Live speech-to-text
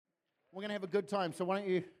We're going to have a good time, so why don't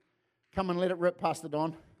you come and let it rip, Pastor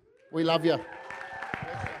Don. We love you.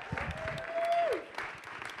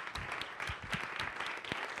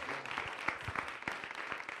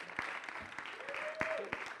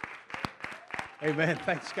 Amen.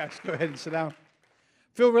 Thanks, guys. Go ahead and sit down.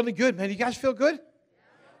 Feel really good, man. You guys feel good?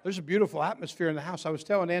 There's a beautiful atmosphere in the house. I was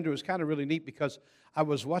telling Andrew, it was kind of really neat because I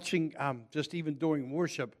was watching just even during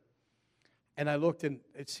worship, and I looked, and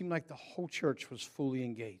it seemed like the whole church was fully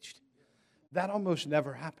engaged. That almost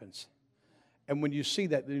never happens. And when you see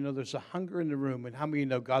that, you know, there's a hunger in the room, and how many of you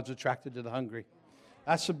know God's attracted to the hungry?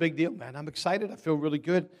 That's a big deal, man. I'm excited. I feel really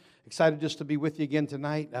good. Excited just to be with you again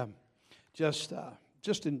tonight. Just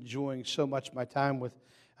enjoying so much my time with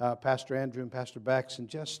Pastor Andrew and Pastor Bex, and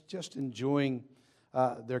just enjoying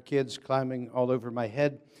their kids climbing all over my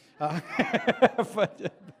head.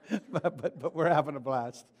 But we're having a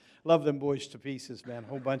blast. Love them boys to pieces, man.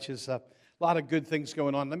 Whole bunches. A lot of good things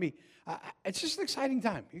going on. It's just an exciting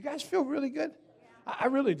time. You guys feel really good? I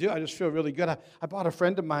really do. I just feel really good. I bought a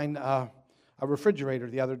friend of mine a refrigerator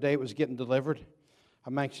the other day. It was getting delivered.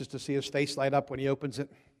 I'm anxious to see his face light up when he opens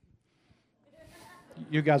it.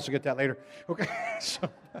 You guys will get that later. Okay.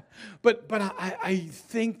 But I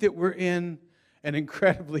think that we're in an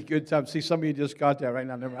incredibly good time. See, some of you just got that right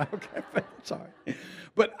now. Never mind. Okay, but sorry.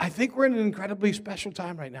 But I think we're in an incredibly special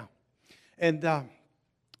time right now. And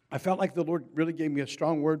I felt like the Lord really gave me a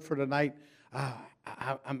strong word for tonight.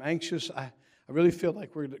 I'm anxious. I really feel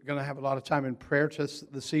like we're going to have a lot of time in prayer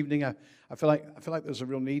this evening. I feel like there's a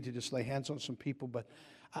real need to just lay hands on some people. But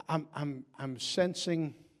I'm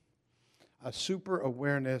sensing a super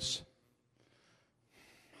awareness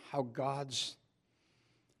how God's,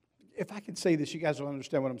 if I can say this, you guys will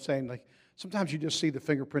understand what I'm saying. Like sometimes you just see the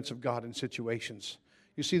fingerprints of God in situations.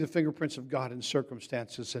 You see the fingerprints of God in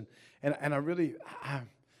circumstances. And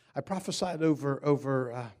I prophesied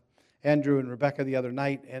over Andrew and Rebecca the other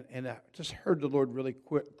night, and I just heard the Lord really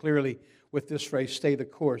clearly with this phrase, stay the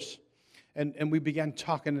course. And we began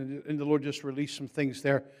talking, and the Lord just released some things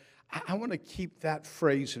there. I want to keep that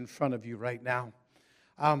phrase in front of you right now.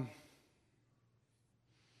 I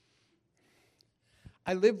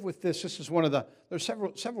live with this. This is one of there's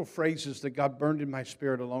several phrases that God burned in my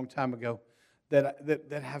spirit a long time ago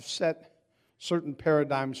that have set certain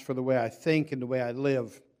paradigms for the way I think and the way I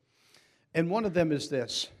live. And one of them is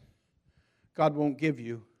this: God won't give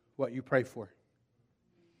you what you pray for.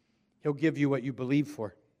 He'll give you what you believe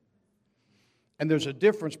for. And there's a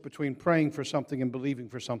difference between praying for something and believing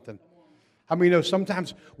for something. How many know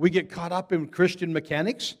sometimes we get caught up in Christian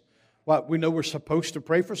mechanics? Well, we know we're supposed to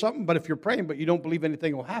pray for something, but if you're praying but you don't believe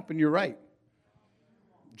anything will happen, you're right.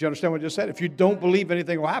 Do you understand what I just said? If you don't believe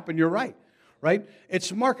anything will happen, you're right. Right?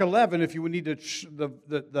 It's Mark 11, if you would need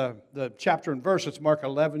the chapter and verse, it's Mark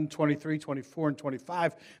 11, 23, 24, and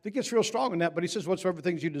 25. It gets real strong in that, but he says, whatsoever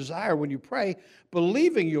things you desire when you pray,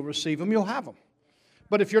 believing you'll receive them, you'll have them.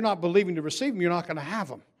 But if you're not believing to receive them, you're not going to have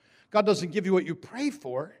them. God doesn't give you what you pray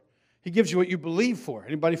for. He gives you what you believe for.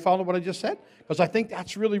 Anybody follow what I just said? Because I think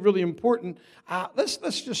that's really, really important. Let's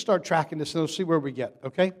just start tracking this and we'll see where we get,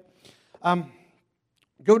 okay?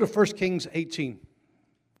 Go to 1 Kings 18.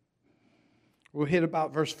 We'll hit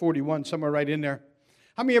about verse 41, somewhere right in there.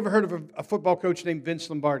 How many ever heard of a football coach named Vince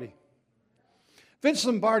Lombardi? Vince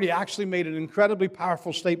Lombardi actually made an incredibly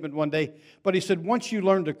powerful statement one day, but he said, once you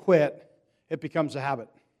learn to quit, it becomes a habit.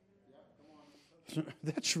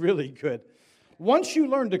 That's really good. Once you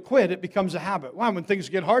learn to quit, it becomes a habit. Why? When things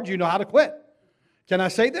get hard, you know how to quit. Can I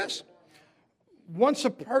say this? Once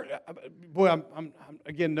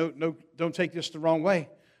again, don't take this the wrong way.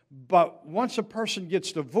 But once a person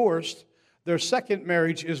gets divorced, their second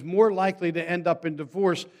marriage is more likely to end up in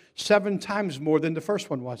divorce 7 times more than the first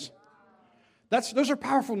one was. Those are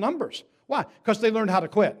powerful numbers. Why? Because they learned how to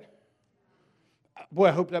quit. Boy,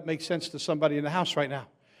 I hope that makes sense to somebody in the house right now.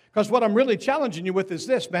 Because what I'm really challenging you with is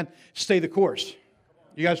this, man, stay the course.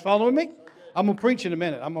 You guys following me? I'm going to preach in a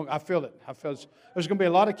minute. I feel it. There's going to be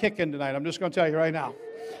a lot of kicking tonight. I'm just going to tell you right now.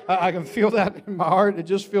 I can feel that in my heart. It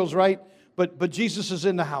just feels right. But Jesus is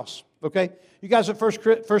in the house, okay? You guys at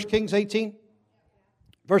 1 Kings 18?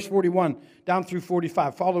 Verse 41 down through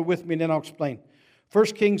 45. Follow with me and then I'll explain. 1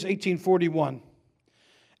 Kings 18:41.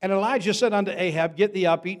 And Elijah said unto Ahab, get thee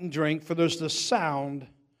up, eat and drink, for there's the sound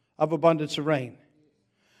of abundance of rain.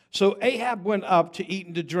 So Ahab went up to eat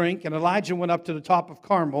and to drink, and Elijah went up to the top of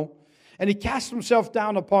Carmel, and he cast himself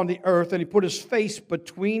down upon the earth, and he put his face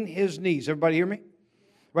between his knees. Everybody hear me?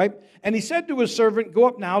 Right? And he said to his servant, go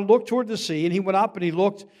up now, look toward the sea. And he went up and he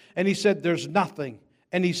looked, and he said, there's nothing.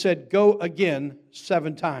 And he said, go again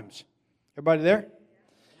 7 times. Everybody there?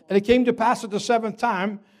 And it came to pass at the 7th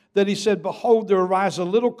time that he said, behold, there arise a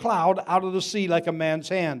little cloud out of the sea like a man's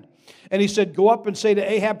hand. And he said, go up and say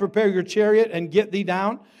to Ahab, prepare your chariot and get thee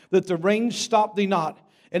down, that the rain stop thee not.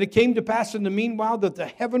 And it came to pass in the meanwhile that the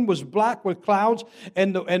heaven was black with clouds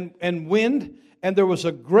and wind, and there was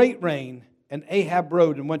a great rain. And Ahab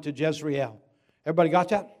rode and went to Jezreel. Everybody got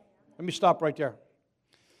that? Let me stop right there.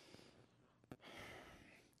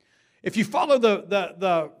 If you follow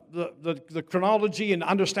the chronology and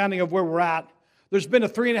understanding of where we're at, there's been a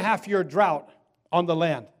 3.5-year drought on the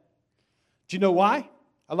land. Do you know why?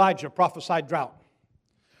 Elijah prophesied drought.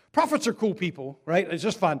 Prophets are cool people, right? It's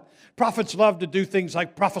just fun. Prophets love to do things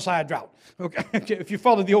like prophesy a drought. Okay, if you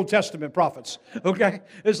follow the Old Testament prophets, okay,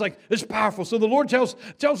 it's powerful. So the Lord tells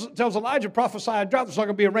Elijah, prophesy a drought. There's not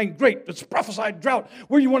going to be a rain. Great, let's prophesy a drought.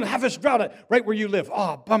 Where you want to have this drought at? Right where you live.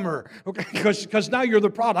 Oh, bummer. Okay, because now you're the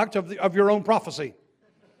product of your own prophecy.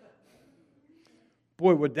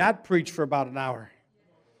 Boy, would that preach for about an hour.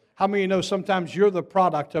 How many of you know sometimes you're the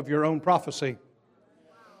product of your own prophecy?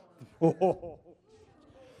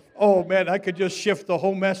 Oh, man, I could just shift the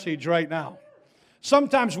whole message right now.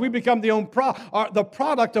 Sometimes we become the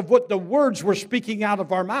product of what the words we're speaking out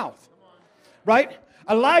of our mouth. Right?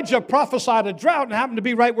 Elijah prophesied a drought and happened to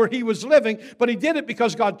be right where he was living, but he did it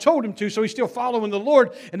because God told him to, so he's still following the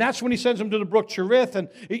Lord, and that's when he sends him to the brook Cherith, and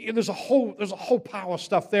there's a whole pile of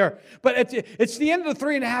stuff there. But it's the end of the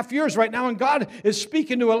 3.5 years right now, and God is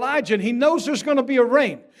speaking to Elijah, and he knows there's going to be a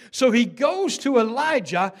rain. So he goes to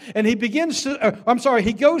Elijah, and he goes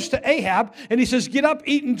to Ahab, and he says, get up,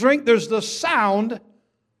 eat, and drink. There's the sound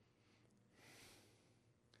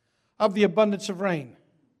of the abundance of rain.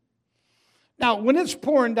 Now, when it's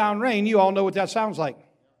pouring down rain, you all know what that sounds like.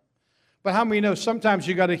 But how many know sometimes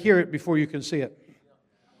you got to hear it before you can see it?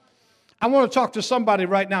 I want to talk to somebody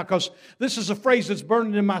right now because this is a phrase that's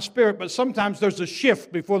burning in my spirit, but sometimes there's a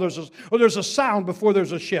shift before there's a sound before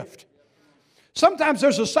there's a shift. Sometimes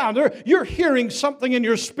there's a sound. You're hearing something in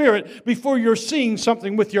your spirit before you're seeing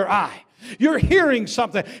something with your eye. You're hearing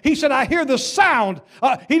something. He said, I hear the sound.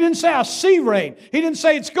 He didn't say I see rain. He didn't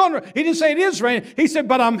say it's going to. He didn't say it is rain. He said,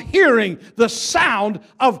 but I'm hearing the sound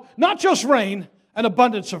of not just rain, an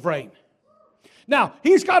abundance of rain. Now,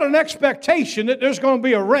 he's got an expectation that there's going to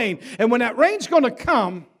be a rain. And when that rain's going to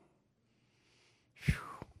come,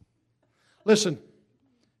 listen,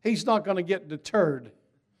 he's not going to get deterred.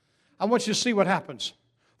 I want you to see what happens.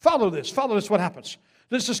 Follow this, what happens.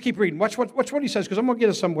 Let's just keep reading. Watch what he says, because I'm going to get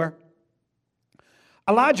us somewhere.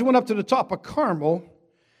 Elijah went up to the top of Carmel,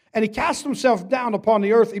 and he cast himself down upon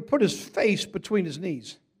the earth. He put his face between his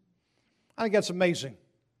knees. I think that's amazing.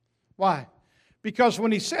 Why? Because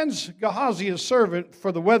when he sends Gehazi, his servant,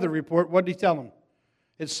 for the weather report, what did he tell him?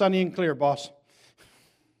 It's sunny and clear, boss.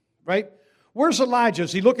 Right? Where's Elijah?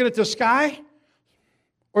 Is he looking at the sky,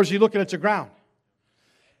 or is he looking at the ground?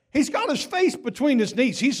 He's got his face between his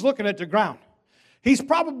knees. He's looking at the ground. He's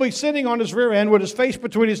probably sitting on his rear end with his face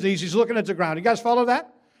between his knees. He's looking at the ground. You guys follow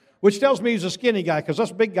that? Which tells me he's a skinny guy, because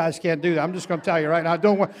us big guys can't do that. I'm just going to tell you right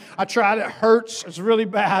now. I tried. It hurts. It's really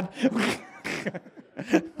bad.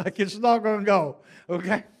 Like it's not going to go.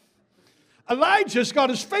 Okay? Elijah's got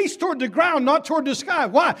his face toward the ground, not toward the sky.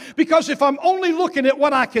 Why? Because if I'm only looking at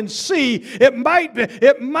what I can see, it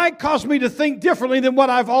might cause me to think differently than what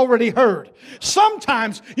I've already heard.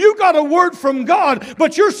 Sometimes you got a word from God,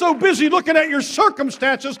 but you're so busy looking at your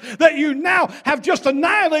circumstances that you now have just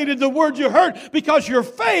annihilated the word you heard because your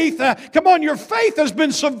faith, your faith has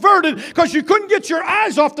been subverted because you couldn't get your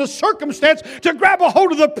eyes off the circumstance to grab a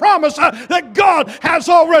hold of the promise that God has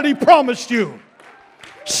already promised you.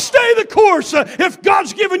 Stay the course. If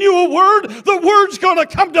God's given you a word, the word's going to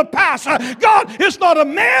come to pass. God is not a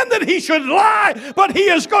man that he should lie, but he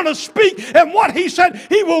is going to speak. And what he said,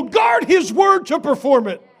 he will guard his word to perform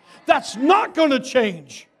it. That's not going to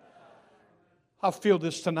change. I feel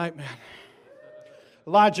this tonight, man.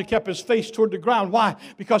 Elijah kept his face toward the ground. Why?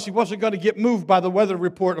 Because he wasn't going to get moved by the weather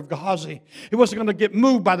report of Gehazi. He wasn't going to get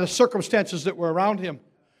moved by the circumstances that were around him.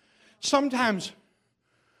 Sometimes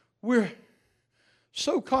we're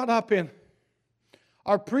so caught up in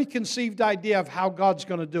our preconceived idea of how God's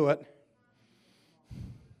going to do it.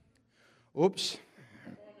 Oops.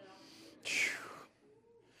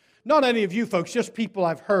 Not any of you folks, just people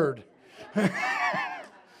I've heard.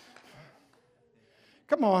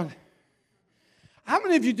 Come on. How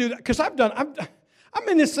many of you do that? Because I'm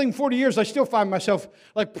in this thing 40 years. I still find myself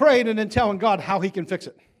like praying and then telling God how he can fix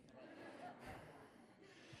it.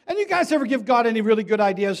 And you guys ever give God any really good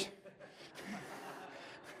ideas?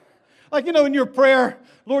 Like, in your prayer,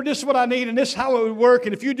 Lord, this is what I need, and this is how it would work,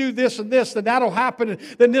 and if you do this and this, then that'll happen, and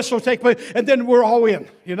then this will take place, and then we're all in,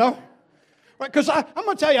 Or Right? Because I'm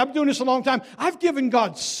going to tell you, I've been doing this a long time. I've given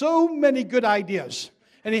God so many good ideas,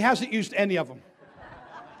 and He hasn't used any of them.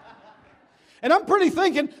 And I'm pretty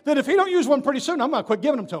thinking that if He don't use one pretty soon, I'm going to quit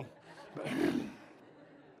giving them to Him.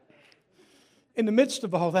 In the midst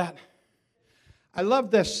of all that, I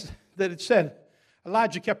love this, that it said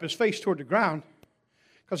Elijah kept his face toward the ground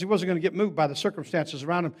because he wasn't going to get moved by the circumstances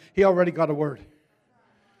around him. He already got a word.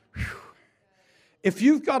 Whew. If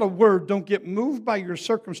you've got a word, don't get moved by your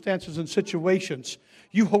circumstances and situations.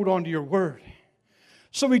 You hold on to your word.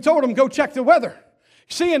 So he told him, go check the weather.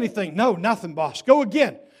 See anything? No, nothing, boss. Go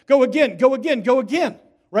again. Go again. Go again. Go again.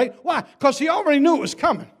 Right? Why? Because he already knew it was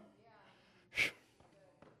coming.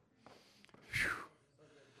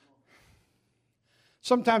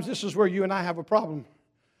 Sometimes this is where you and I have a problem.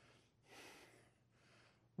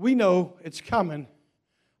 We know it's coming,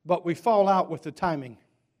 but we fall out with the timing.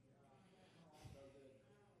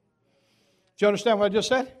 Do you understand what I just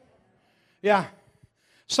said? Yeah.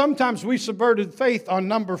 Sometimes we subverted faith on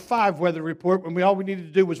number 5 weather report when all we needed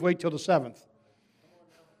to do was wait till the 7th.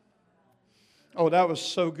 Oh, that was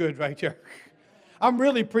so good right there. I'm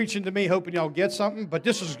really preaching to me, hoping y'all get something, but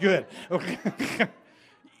this is good. Okay.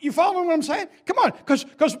 You following what I'm saying? Come on,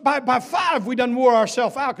 because by 5 we done wore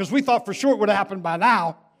ourselves out because we thought for sure it would have happened by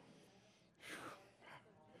now.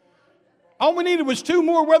 All we needed was 2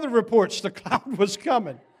 more weather reports. The cloud was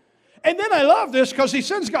coming. And then I love this because he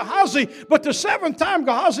sends Gehazi, but the 7th time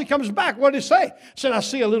Gehazi comes back, what did he say? He said, I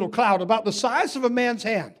see a little cloud about the size of a man's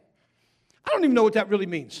hand. I don't even know what that really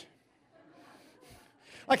means.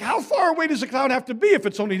 Like, how far away does a cloud have to be if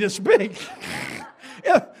it's only this big?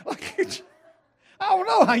 Yeah, like, I don't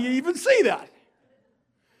know how you even see that.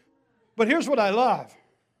 But here's what I love.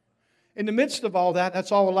 In the midst of all that,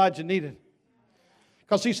 that's all Elijah needed.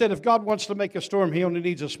 Because he said if God wants to make a storm, He only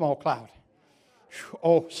needs a small cloud.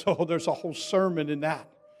 Oh, so there's a whole sermon in that.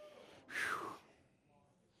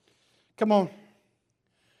 Come on.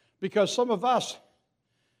 Because some of us,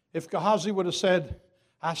 if Gehazi would have said,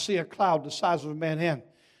 I see a cloud the size of a man's hand,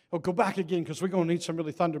 we'll go back again because we're going to need some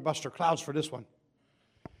really thunderbuster clouds for this one.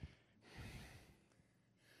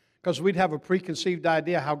 Because we'd have a preconceived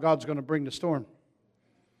idea how God's going to bring the storm.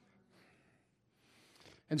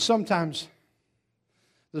 And sometimes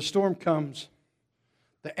the storm comes,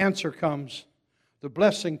 the answer comes, the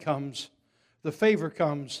blessing comes, the favor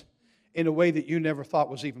comes in a way that you never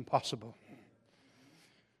thought was even possible.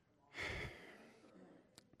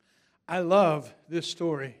 I love this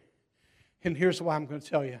story, and here's why I'm going to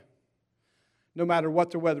tell you. No matter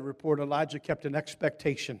what the weather report, Elijah kept an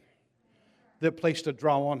expectation that placed a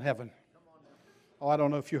draw on heaven. Oh, I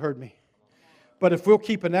don't know if you heard me. But if we'll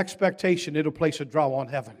keep an expectation, it'll place a draw on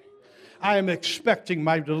heaven. I am expecting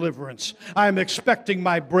my deliverance. I am expecting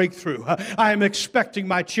my breakthrough. I am expecting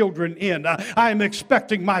my children in. I am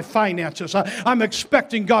expecting my finances. I'm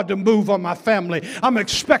expecting God to move on my family. I'm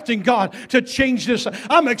expecting God to change this.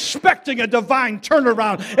 I'm expecting a divine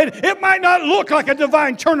turnaround. It might not look like a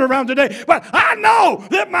divine turnaround today, but I know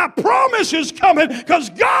that my promise is coming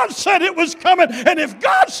because God said it was coming. And if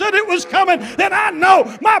God said it was coming, then I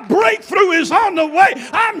know my breakthrough is on the way.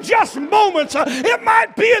 I'm just moments. It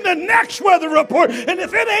might be in the next weather report, and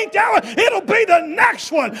if it ain't that one, it'll be the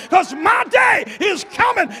next one, because my day is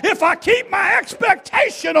coming if I keep my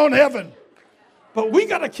expectation on heaven. But we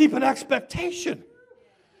got to keep an expectation,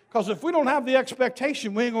 because if we don't have the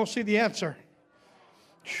expectation, we ain't going to see the answer.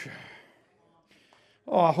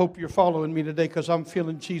 Oh, I hope you're following me today, because I'm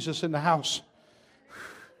feeling Jesus in the house.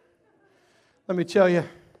 Let me tell you,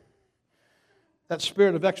 that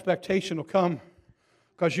spirit of expectation will come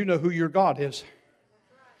because you know who your God is.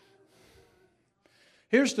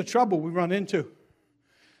 Here's the trouble we run into.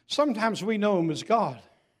 Sometimes we know Him as God,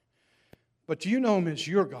 but do you know Him as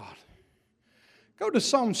your God? Go to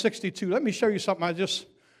Psalm 62. Let me show you something I just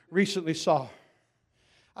recently saw.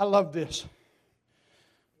 I love this.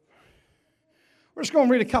 We're just going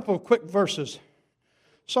to read a couple of quick verses.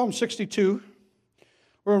 Psalm 62.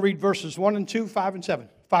 We're going to read verses 1 and 2, 5 and 7.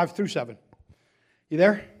 5 through 7. You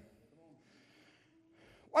there?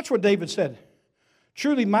 Watch what David said.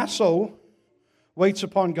 Truly my soul waits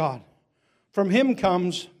upon God. From Him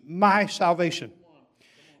comes my salvation.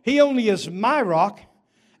 He only is my rock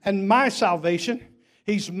and my salvation.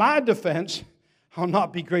 He's my defense. I'll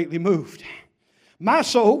not be greatly moved. My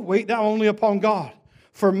soul, wait thou only upon God,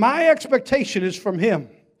 for my expectation is from Him.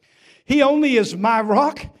 He only is my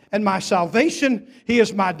rock and my salvation. He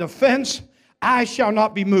is my defense. I shall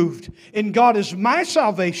not be moved. In God is my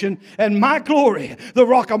salvation and my glory. The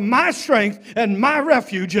rock of my strength and my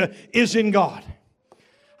refuge is in God.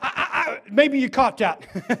 Maybe you caught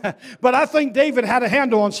that. But I think David had a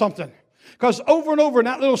handle on something. Because over and over in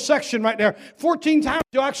that little section right there, 14 times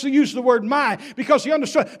you actually use the word my, because he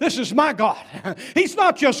understood this is my God. He's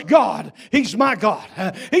not just God, he's my God.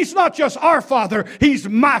 He's not just our Father, he's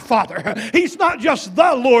my Father. He's not just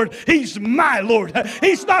the Lord, he's my Lord.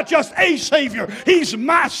 He's not just a Savior, he's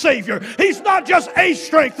my Savior. He's not just a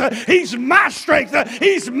strength, he's my strength.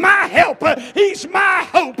 He's my help, he's my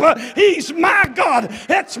hope, he's my God.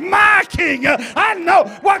 It's my King. I know.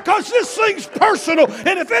 Why? Because this thing's personal,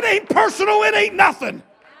 and if it ain't personal, it ain't nothing.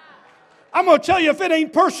 I'm going to tell you, if it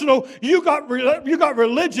ain't personal, you got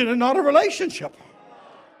religion and not a relationship.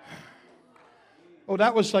 Oh,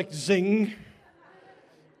 that was like zing.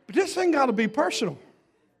 But this thing got to be personal.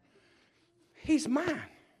 He's mine.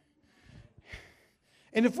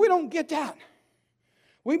 And if we don't get that,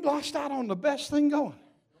 we've lost out on the best thing going.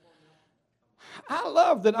 I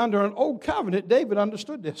love that under an old covenant, David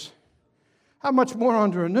understood this. How much more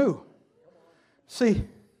under a new? See,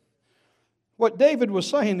 what David was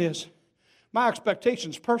saying is, my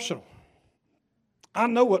expectation's personal. I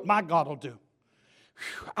know what my God will do.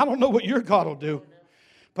 I don't know what your God will do,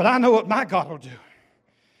 but I know what my God will do.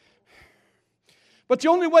 But the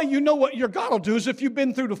only way you know what your God will do is if you've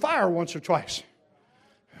been through the fire once or twice.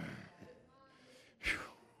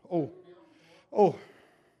 Oh.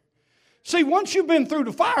 See, once you've been through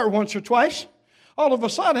the fire once or twice, all of a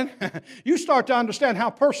sudden, you start to understand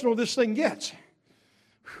how personal this thing gets.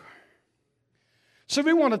 So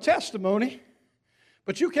we want a testimony,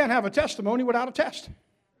 but you can't have a testimony without a test.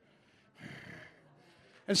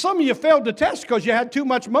 And some of you failed the test because you had too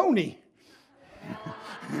much money.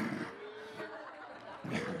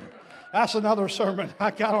 That's another sermon.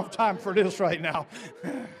 I got no time for this right now.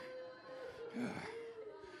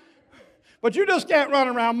 But you just can't run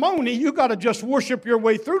around moaning. You got to just worship your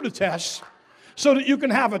way through the test so that you can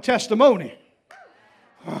have a testimony.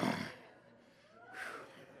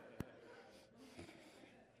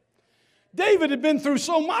 David had been through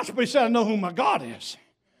so much, but he said, I know who my God is.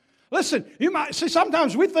 Listen, you might see,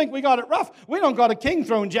 sometimes we think we got it rough. We don't got a king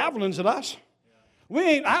throwing javelins at us.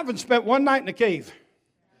 I haven't spent one night in a cave.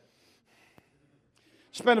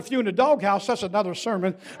 Spent a few in the doghouse. That's another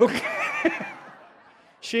sermon. Okay.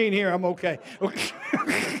 She ain't here. I'm okay.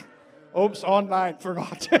 Oops, online.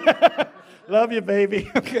 Forgot. Love you, baby.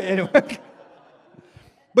 Okay, anyway.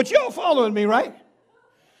 But y'all following me, right?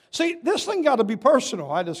 See, this thing got to be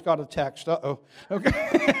personal. I just got a text. Uh-oh.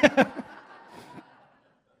 Okay.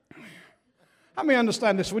 Let me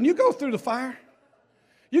understand this. When you go through the fire,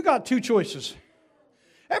 you got two choices.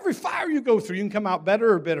 Every fire you go through, you can come out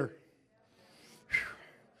better or bitter.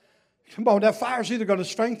 Come on, that fire's either going to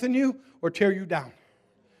strengthen you or tear you down.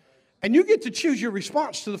 And you get to choose your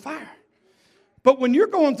response to the fire. But when you're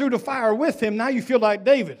going through the fire with him, now you feel like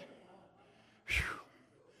David.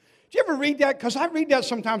 Do you ever read that? Because I read that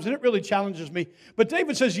sometimes and it really challenges me. But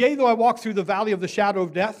David says, yea, though I walk through the valley of the shadow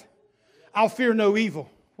of death, I'll fear no evil.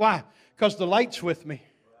 Why? Because the light's with me.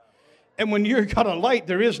 And when you've got a light,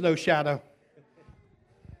 there is no shadow.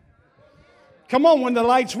 Come on, when the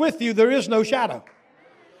light's with you, there is no shadow.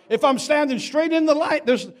 If I'm standing straight in the light,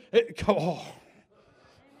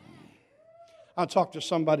 I'll talk to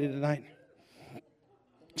somebody tonight.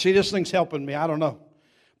 See, this thing's helping me. I don't know.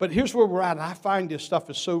 But here's where we're at. And I find this stuff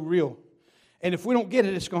is so real. And if we don't get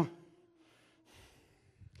it, it's going.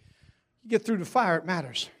 You get through the fire, it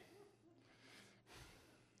matters.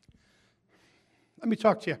 Let me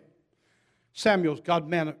talk to you. Samuel's God,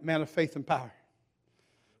 man of faith and power.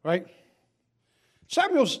 Right?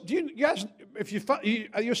 Samuel's, do you guys, if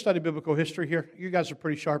you study biblical history here, you guys are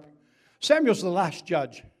pretty sharp. Samuel's the last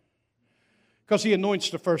judge because he anoints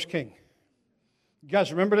the first king. You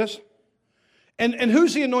guys remember this? And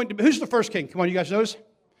who's the anointed? Who's the first king? Come on, you guys notice?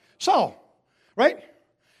 Saul, right?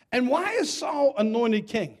 And why is Saul anointed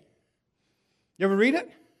king? You ever read it?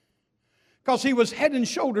 Because he was head and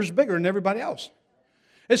shoulders bigger than everybody else.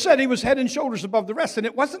 It said he was head and shoulders above the rest. And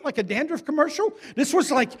it wasn't like a dandruff commercial. This was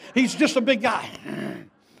like, he's just a big guy.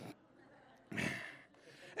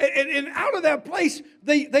 And out of that place,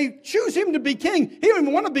 they choose him to be king. He don't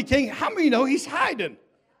even want to be king. How many know he's hiding?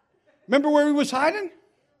 Remember where he was hiding?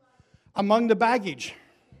 Among the baggage.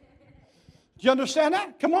 Do you understand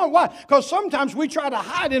that? Come on, why? Because sometimes we try to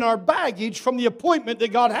hide in our baggage from the appointment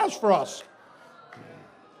that God has for us.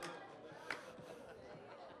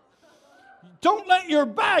 Don't let your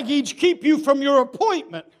baggage keep you from your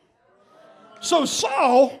appointment. So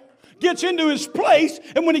Saul gets into his place,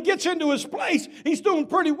 and when he gets into his place, he's doing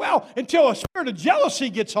pretty well until a spirit of jealousy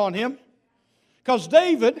gets on him. Because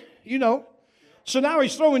David, so now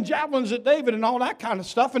he's throwing javelins at David and all that kind of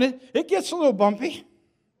stuff, and it gets a little bumpy.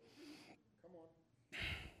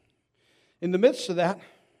 In the midst of that,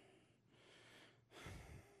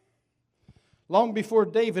 Long before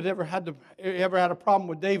David ever had a problem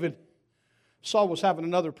with David, Saul was having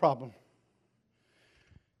another problem.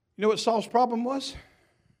 You know what Saul's problem was?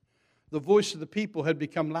 The voice of the people had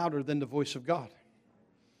become louder than the voice of God.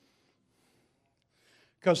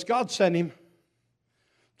 Because God sent him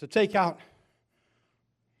to take out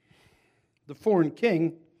the foreign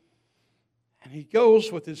king, and he goes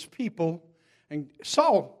with his people, and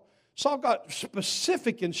Saul got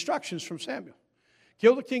specific instructions from Samuel.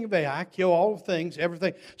 Kill the king of Ai, kill all the things,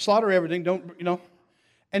 everything, slaughter everything,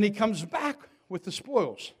 and he comes back with the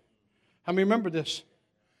spoils. How many remember this?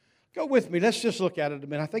 Go with me. Let's just look at it a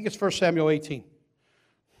minute. I think it's 1 Samuel 18.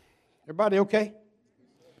 Everybody okay?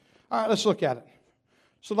 All right, let's look at it.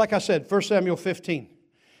 So like I said, 1 Samuel 15.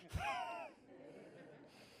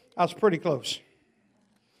 I was pretty close.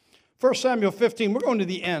 1 Samuel 15, we're going to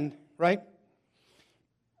the end, right?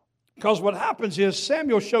 Because what happens is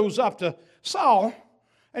Samuel shows up to Saul,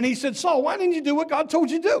 and he said, Saul, why didn't you do what God told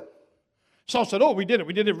you to do? Saul said, we did it.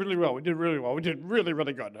 We did it really well. We did really well. We did really,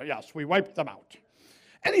 really good. Yes, we wiped them out.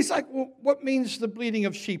 And he's like, well, what means the bleating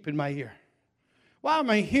of sheep in my ear? Why am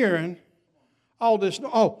I hearing all this?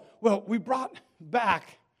 Well, we brought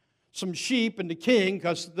back some sheep and the king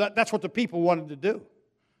because that's what the people wanted to do.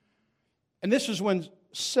 And this is when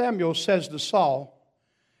Samuel says to Saul,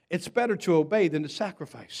 it's better to obey than to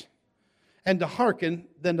sacrifice, and to hearken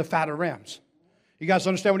than the fat of rams. You guys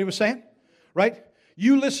understand what he was saying? Right?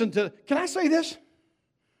 You listen to, can I say this?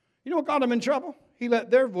 You know what got him in trouble? He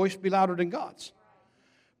let their voice be louder than God's.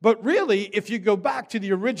 But really, if you go back to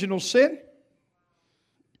the original sin,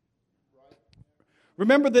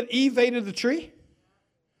 remember that Eve ate of the tree?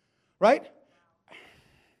 Right?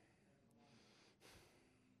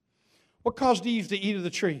 What caused Eve to eat of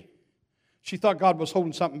the tree? She thought God was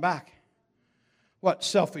holding something back. What?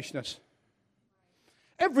 Selfishness.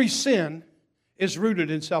 Every sin is rooted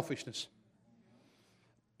in selfishness.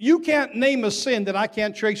 You can't name a sin that I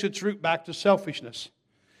can't trace its root back to selfishness.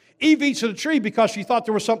 Eve eats of the tree because she thought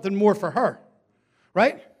there was something more for her.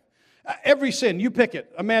 Right? Every sin, you pick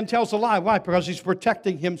it. A man tells a lie. Why? Because he's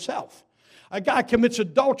protecting himself. A guy commits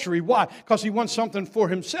adultery. Why? Because he wants something for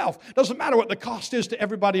himself. Doesn't matter what the cost is to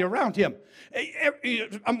everybody around him.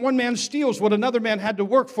 One man steals what another man had to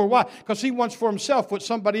work for. Why? Because he wants for himself what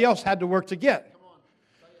somebody else had to work to get.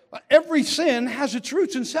 Every sin has its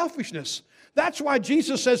roots in selfishness. That's why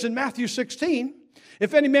Jesus says in Matthew 16,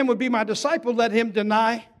 if any man would be my disciple, let him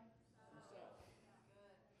deny.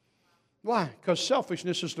 Why? Because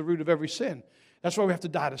selfishness is the root of every sin. That's why we have to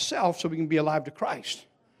die to self so we can be alive to Christ.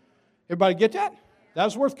 Everybody get that? That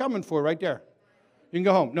was worth coming for right there. You can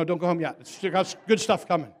go home. No, don't go home yet. It's got good stuff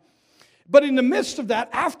coming. But in the midst of that,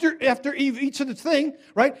 after Eve eats of the thing,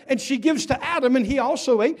 right, and she gives to Adam, and he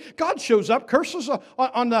also ate, God shows up, curses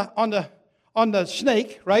on the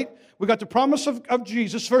snake, right? We got the promise of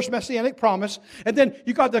Jesus, first messianic promise, and then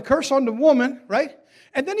you got the curse on the woman, right?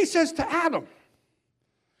 And then he says to Adam,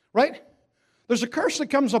 right? There's a curse that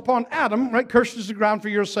comes upon Adam, right? Cursed is the ground for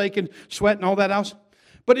your sake and sweat and all that else.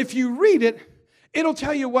 But if you read it, it'll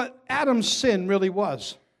tell you what Adam's sin really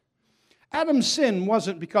was. Adam's sin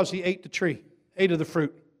wasn't because he ate the tree, ate of the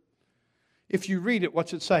fruit. If you read it,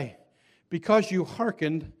 what's it say? Because you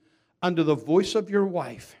hearkened unto the voice of your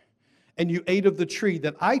wife, and you ate of the tree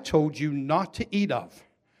that I told you not to eat of.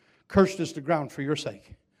 Cursed is the ground for your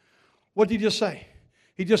sake. What did he just say?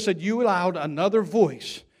 He just said, you allowed another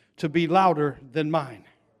voice to be louder than mine.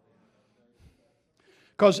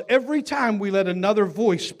 Because every time we let another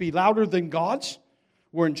voice be louder than God's,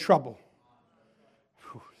 we're in trouble.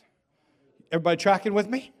 Everybody tracking with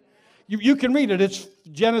me? You can read it. It's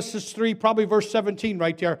Genesis 3, probably verse 17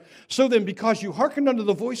 right there. So then, because you hearkened unto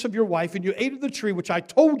the voice of your wife, and you ate of the tree, which I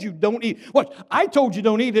told you don't eat. What? I told you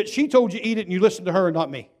don't eat it. She told you eat it, and you listened to her and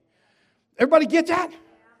not me. Everybody get that?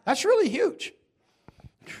 That's really huge.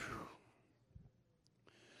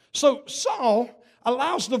 So Saul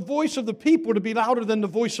allows the voice of the people to be louder than the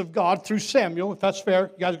voice of God through Samuel, if that's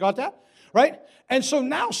fair. You guys got that? Right? And so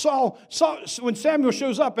now Saul, when Samuel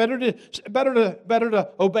shows up, better to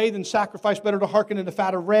obey than sacrifice, better to hearken than the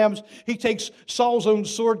fat of rams. He takes Saul's own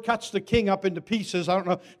sword, cuts the king up into pieces. I don't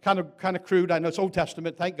know, kind of crude. I know it's Old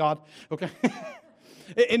Testament, thank God. Okay.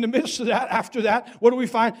 In the midst of that, after that, what do we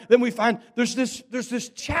find? Then we find there's this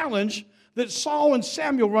challenge that Saul and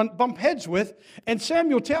Samuel bump heads with. And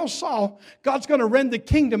Samuel tells Saul, God's going to rend the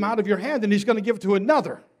kingdom out of your hand and he's going to give it to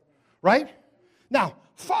another. Right? Now,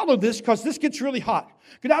 follow this because this gets really hot.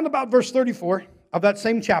 Go down to about verse 34 of that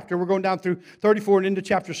same chapter. We're going down through 34 and into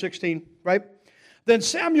chapter 16. Right? Then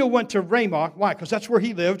Samuel went to Ramah. Why? Because that's where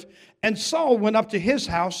he lived. And Saul went up to his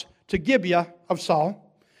house to Gibeah of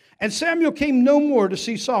Saul. And Samuel came no more to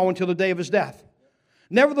see Saul until the day of his death.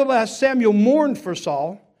 Nevertheless, Samuel mourned for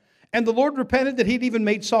Saul, and the Lord repented that he'd even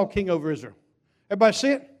made Saul king over Israel. Everybody see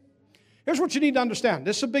it? Here's what you need to understand.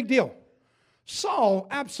 This is a big deal. Saul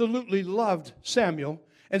absolutely loved Samuel,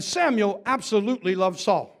 and Samuel absolutely loved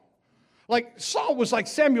Saul. Like Saul was like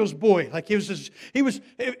Samuel's boy. Like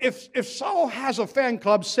if Saul has a fan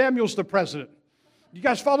club, Samuel's the president. You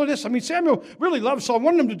guys follow this? I mean, Samuel really loved Saul,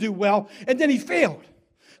 wanted him to do well, and then he failed.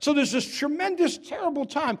 So there's this tremendous, terrible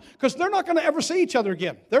time because they're not going to ever see each other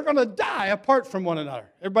again. They're going to die apart from one another.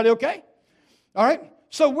 Everybody okay? All right.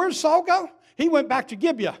 So where'd Saul go? He went back to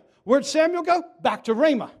Gibeah. Where'd Samuel go? Back to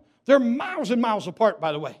Ramah. They're miles and miles apart,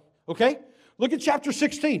 by the way. Okay? Look at chapter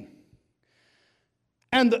 16.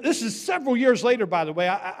 And this is several years later, by the way.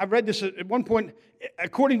 I read this at one point.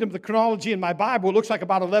 According to the chronology in my Bible, it looks like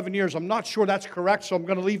about 11 years. I'm not sure that's correct, so I'm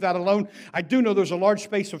going to leave that alone. I do know there's a large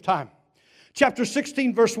space of time. Chapter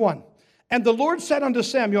 16, verse 1. And the Lord said unto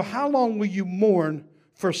Samuel, how long will you mourn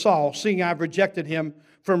for Saul, seeing I've rejected him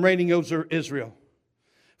from reigning over Israel?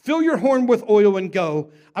 Fill your horn with oil and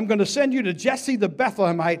go. I'm going to send you to Jesse the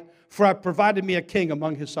Bethlehemite, for I've provided me a king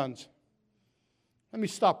among his sons. Let me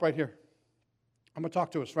stop right here. I'm going to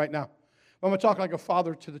talk to us right now. I'm going to talk like a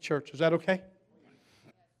father to the church. Is that okay?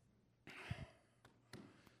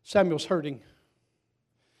 Samuel's hurting.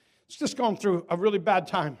 He's just gone through a really bad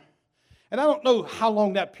time. And I don't know how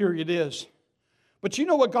long that period is. But you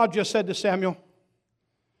know what God just said to Samuel?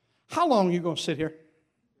 How long are you going to sit here?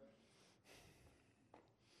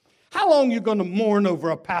 How long are you going to mourn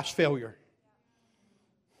over a past failure?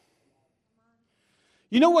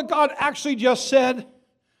 You know what God actually just said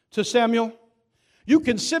to Samuel? You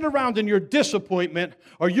can sit around in your disappointment,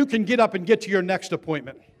 or you can get up and get to your next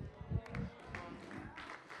appointment.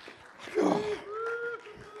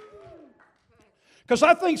 Because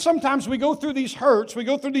I think sometimes we go through these hurts, we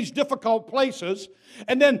go through these difficult places,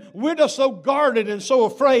 and then we're just so guarded and so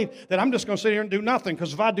afraid that I'm just going to sit here and do nothing,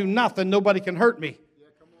 because if I do nothing, nobody can hurt me.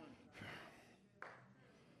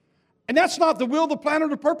 And that's not the will, the plan, or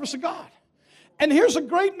the purpose of God. And here's a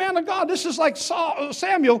great man of God. This is like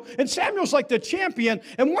Samuel, and Samuel's like the champion.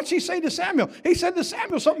 And what's he say to Samuel? He said to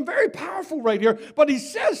Samuel something very powerful right here. But he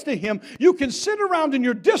says to him, you can sit around in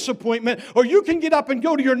your disappointment, or you can get up and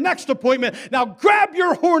go to your next appointment. Now grab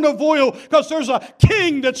your horn of oil, because there's a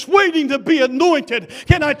king that's waiting to be anointed.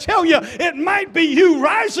 Can I tell you, it might be you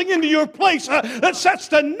rising into your place that sets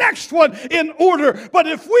the next one in order. But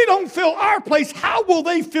if we don't fill our place, how will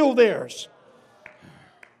they fill theirs?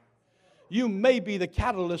 You may be the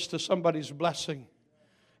catalyst to somebody's blessing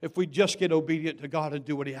if we just get obedient to God and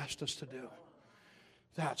do what He asked us to do.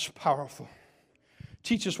 That's powerful.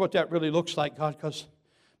 Teach us what that really looks like, God, because,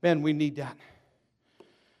 man, we need that.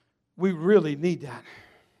 We really need that.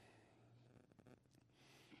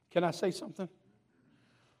 Can I say something?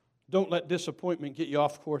 Don't let disappointment get you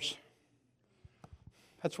off course.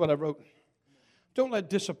 That's what I wrote. Don't let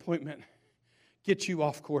disappointment get you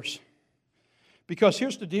off course. Because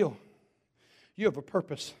here's the deal. You have a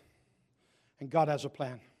purpose, and God has a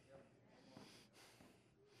plan.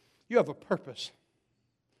 You have a purpose,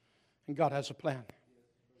 and God has a plan.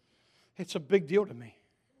 It's a big deal to me.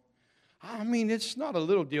 I mean, it's not a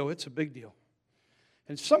little deal, it's a big deal.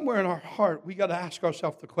 And somewhere in our heart, we got to ask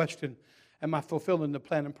ourselves the question, am I fulfilling the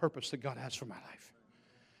plan and purpose that God has for my life?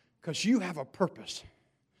 Because you have a purpose,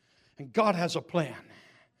 and God has a plan.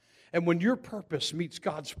 And when your purpose meets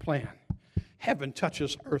God's plan, heaven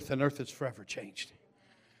touches earth, and earth is forever changed.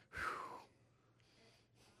 Whew.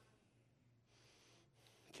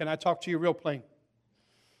 Can I talk to you real plain?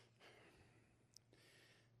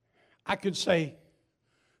 I could say,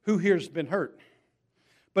 who here's been hurt?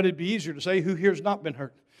 But it'd be easier to say, who here's not been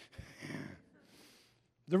hurt?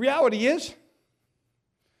 The reality is,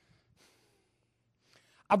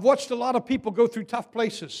 I've watched a lot of people go through tough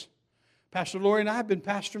places. Pastor Lori and I have been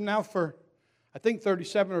pastoring now for, I think,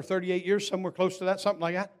 37 or 38 years, somewhere close to that, something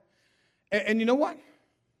like that. And you know what?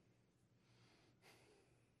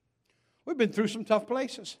 We've been through some tough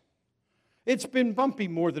places. It's been bumpy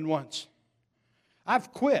more than once.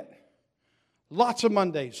 I've quit lots of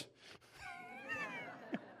Mondays.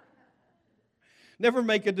 Never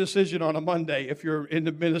make a decision on a Monday if you're in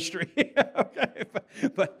the ministry. Okay?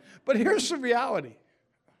 But here's the reality.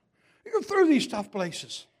 You go through these tough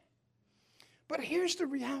places. But here's the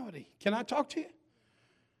reality. Can I talk to you?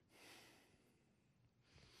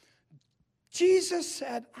 Jesus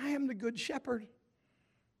said, I am the good shepherd.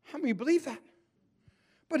 How many believe that?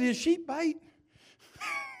 But his sheep bite.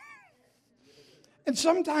 And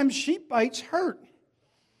sometimes sheep bites hurt.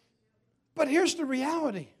 But here's the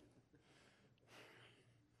reality.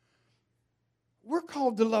 we're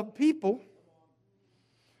called to love people.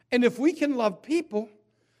 And if we can love people,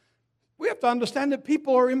 we have to understand that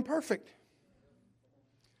people are imperfect.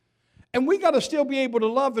 And we got to still be able to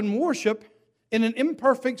love and worship in an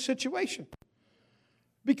imperfect situation.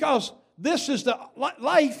 Because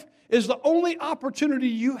life is the only opportunity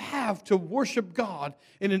you have to worship God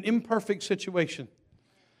in an imperfect situation.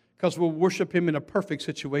 Because we'll worship Him in a perfect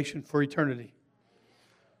situation for eternity.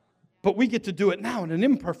 But we get to do it now in an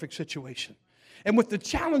imperfect situation. And with the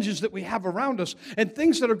challenges that we have around us and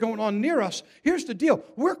things that are going on near us, here's the deal.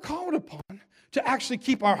 We're called upon to actually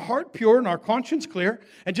keep our heart pure and our conscience clear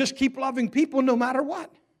and just keep loving people no matter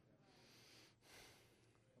what.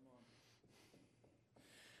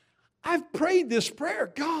 I've prayed this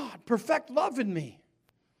prayer, God, perfect love in me.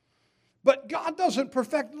 But God doesn't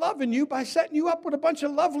perfect love in you by setting you up with a bunch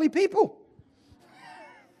of lovely people.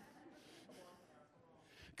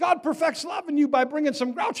 God perfects love in you by bringing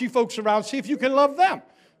some grouchy folks around, see if you can love them.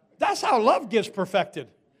 That's how love gets perfected.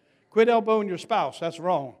 Quit elbowing your spouse. That's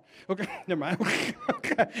wrong. Okay, never mind.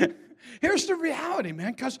 Okay. Here's the reality,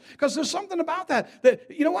 man, because there's something about that,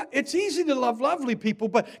 you know what? It's easy to love lovely people,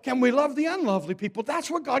 but can we love the unlovely people? That's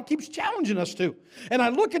what God keeps challenging us to. And I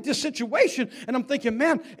look at this situation, and I'm thinking,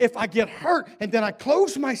 man, if I get hurt and then I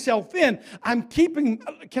close myself in,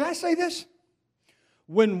 can I say this?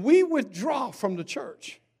 When we withdraw from the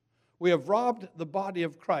church, we have robbed the body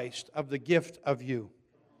of Christ of the gift of you.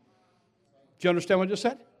 Do you understand what I just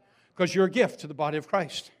said? Because you're a gift to the body of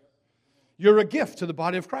Christ. You're a gift to the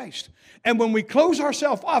body of Christ. And when we close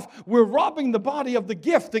ourselves off, we're robbing the body of the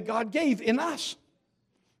gift that God gave in us.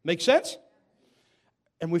 Make sense?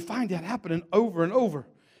 And we find that happening over and over.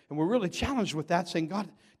 And we're really challenged with that, saying, God,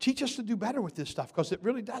 teach us to do better with this stuff, because it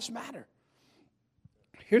really does matter.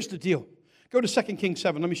 Here's the deal. Go to 2 Kings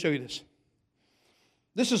 7. Let me show you this.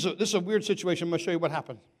 This is a weird situation. I'm going to show you what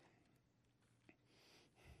happened.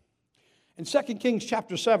 In 2 Kings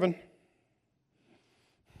chapter 7,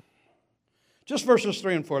 just verses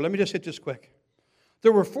 3 and 4. Let me just hit this quick.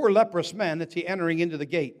 There were 4 leprous men that's entering into the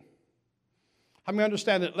gate. How many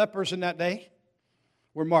understand that lepers in that day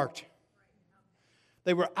were marked?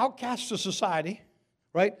 They were outcasts of society,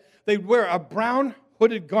 right? They'd wear a brown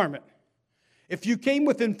hooded garment. If you came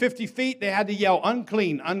within 50 feet, they had to yell,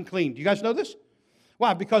 unclean, unclean. Do you guys know this?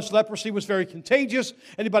 Why? Because leprosy was very contagious.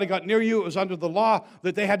 Anybody got near you, it was under the law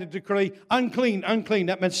that they had to decree unclean, unclean.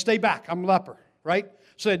 That meant stay back, I'm a leper, right?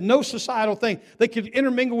 So they had no societal thing. They could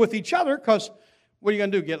intermingle with each other because what are you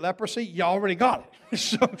going to do, get leprosy? You already got it.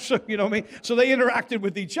 So you know what I mean? So they interacted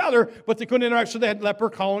with each other, but they couldn't interact. So they had leper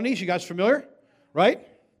colonies. You guys familiar? Right?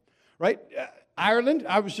 Ireland.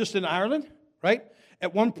 I was just in Ireland, right?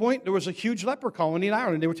 At one point, there was a huge leper colony in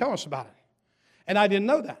Ireland. They were telling us about it. And I didn't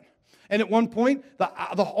know that. And at one point,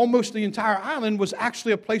 almost the entire island was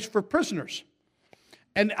actually a place for prisoners.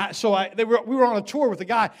 And we were on a tour with a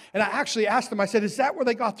guy, and I actually asked him, I said, is that where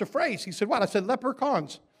they got the phrase? He said, what? I said,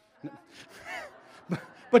 leprechauns.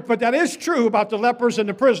 But that is true about the lepers and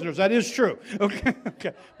the prisoners. That is true. Okay.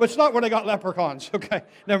 But it's not where they got leprechauns. Okay,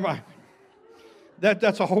 never mind.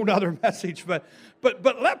 That's a whole other message. But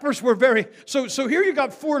lepers were very... So here you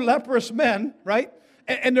got 4 leprous men, right?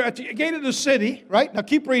 And they're at the gate of the city, right? Now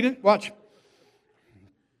keep reading. Watch.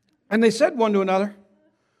 And they said one to another,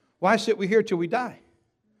 why sit we here till we die?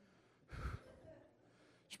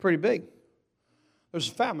 It's pretty big. There's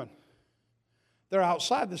a famine. They're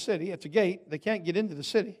outside the city at the gate. They can't get into the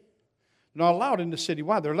city. They're not allowed in the city.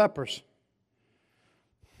 Why? They're lepers.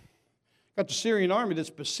 Got the Syrian army that's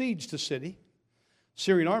besieged the city.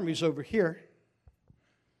 Syrian army's over here.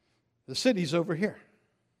 The city's over here.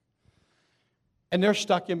 And they're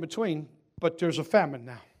stuck in between, but there's a famine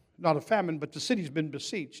now. Not a famine, but the city's been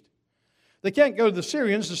besieged. They can't go to the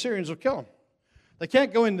Syrians will kill them. They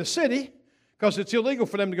can't go in the city because it's illegal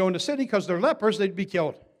for them to go in the city because they're lepers, they'd be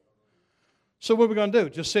killed. So what are we going to do?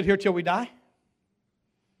 Just sit here till we die?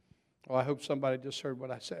 Oh, I hope somebody just heard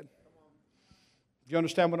what I said. Do you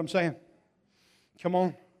understand what I'm saying? Come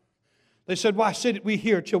on. They said, why sit we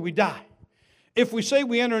here till we die? If we say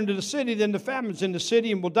we enter into the city, then the famine's in the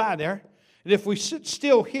city and we'll die there. And if we sit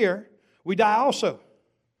still here, we die also.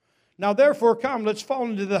 Now therefore come, let's fall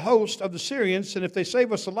into the host of the Syrians, and if they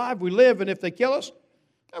save us alive, we live, and if they kill us,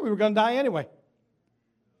 we were going to die anyway.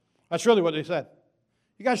 That's really what they said.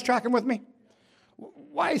 You guys tracking with me?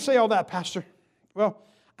 Why do you say all that, Pastor? Well,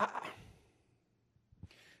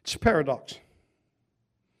 it's a paradox.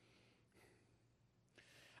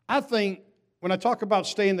 I think when I talk about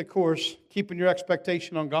staying the course, keeping your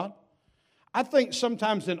expectation on God, I think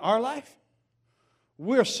sometimes in our life,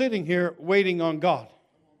 we're sitting here waiting on God,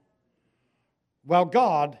 while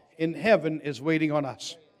God in heaven is waiting on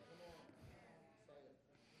us.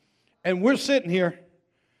 And we're sitting here.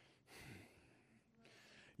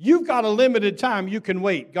 You've got a limited time you can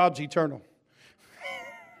wait. God's eternal.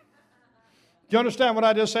 Do you understand what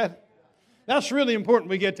I just said? That's really important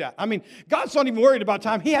we get that. I mean, God's not even worried about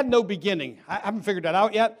time. He had no beginning. I haven't figured that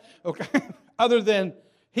out yet. Okay. Other than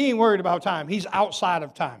He ain't worried about time. He's outside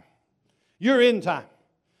of time. You're in time.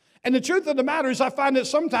 And the truth of the matter is I find that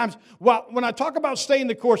sometimes when I talk about staying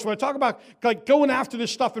the course, when I talk about like going after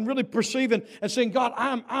this stuff and really perceiving and saying, God,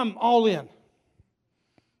 I'm all in.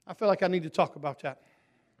 I feel like I need to talk about that.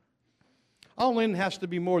 All in has to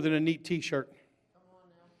be more than a neat t-shirt.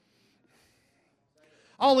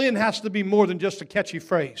 All in has to be more than just a catchy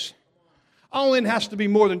phrase. All in has to be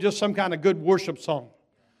more than just some kind of good worship song.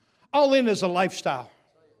 All in is a lifestyle.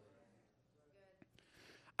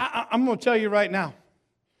 I'm going to tell you right now.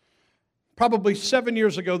 Probably 7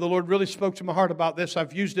 years ago, the Lord really spoke to my heart about this.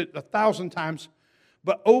 I've used it 1,000 times.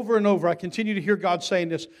 But over and over, I continue to hear God saying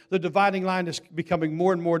this. The dividing line is becoming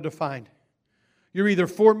more and more defined. You're either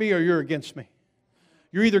for me or you're against me.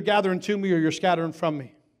 You're either gathering to me or you're scattering from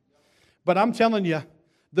me. But I'm telling you,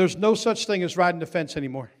 there's no such thing as riding the fence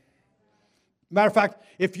anymore. Matter of fact,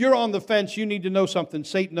 if you're on the fence, you need to know something.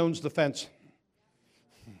 Satan owns the fence.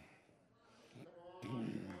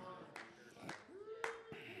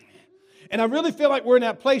 And I really feel like we're in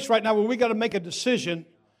that place right now where we got to make a decision.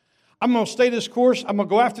 I'm going to stay this course. I'm going to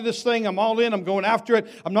go after this thing. I'm all in. I'm going after it.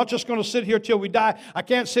 I'm not just going to sit here till we die. I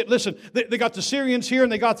can't sit. Listen, they got the Syrians here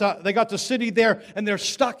and they got the city there, and they're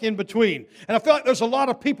stuck in between. And I feel like there's a lot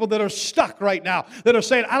of people that are stuck right now that are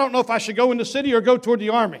saying, I don't know if I should go in the city or go toward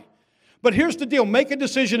the army. But here's the deal. Make a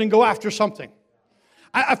decision and go after something.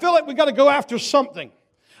 I feel like we got to go after something.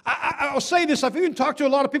 I'll say this. I've even talked to a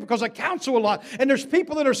lot of people because I counsel a lot. And there's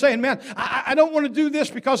people that are saying, man, I don't want to do this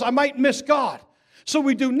because I might miss God. So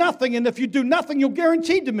we do nothing, and if you do nothing, you're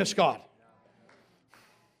guaranteed to miss God.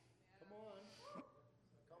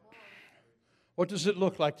 What does it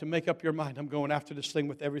look like to make up your mind? I'm going after this thing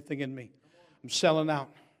with everything in me. I'm selling out.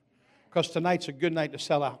 Because tonight's a good night to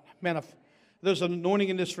sell out. Man, if there's an anointing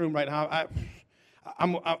in this room right now.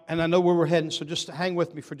 And I know where we're heading, so just hang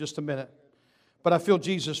with me for just a minute. But I feel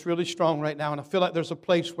Jesus really strong right now, and I feel like there's a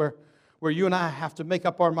place where you and I have to make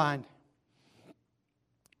up our mind.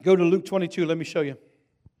 Go to Luke 22. Let me show you.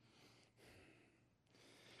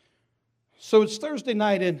 So it's Thursday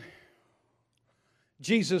night, and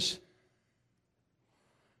Jesus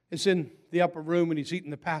is in the upper room, and he's eating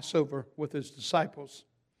the Passover with his disciples.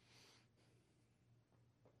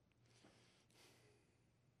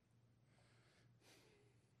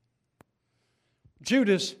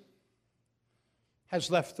 Judas has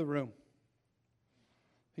left the room.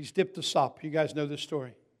 He's dipped the sop. You guys know this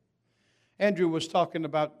story. Andrew was talking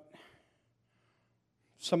about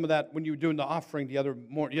some of that when you were doing the offering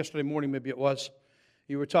yesterday morning, maybe it was.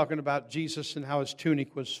 You were talking about Jesus and how his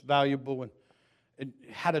tunic was valuable and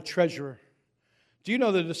had a treasurer. Do you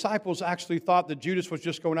know the disciples actually thought that Judas was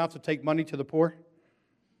just going out to take money to the poor?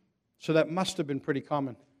 So that must have been pretty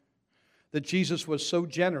common. That Jesus was so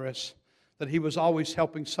generous that he was always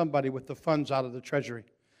helping somebody with the funds out of the treasury.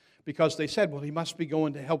 Because they said, well, he must be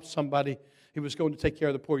going to help somebody. He was going to take care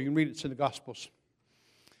of the poor. You can read it, it's in the Gospels.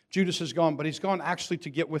 Judas is gone, but he's gone actually to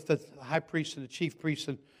get with the high priest and the chief priest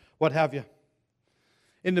and what have you.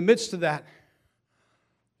 In the midst of that,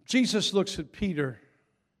 Jesus looks at Peter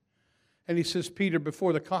and he says, Peter,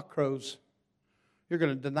 before the cock crows, you're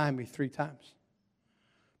going to deny me 3 times.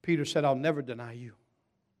 Peter said, I'll never deny you.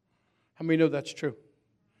 How many know that's true?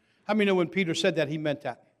 How many know when Peter said that, he meant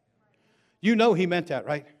that? You know he meant that,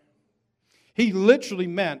 right? He literally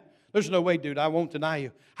meant, there's no way, dude, I won't deny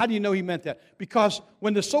you. How do you know he meant that? Because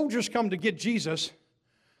when the soldiers come to get Jesus,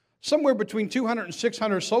 somewhere between 200 and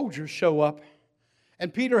 600 soldiers show up,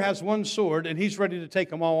 and Peter has one sword, and he's ready to take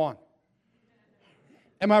them all on.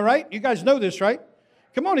 Am I right? You guys know this, right?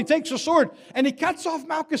 Come on, he takes a sword, and he cuts off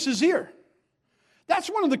Malchus's ear. That's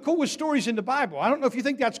one of the coolest stories in the Bible. I don't know if you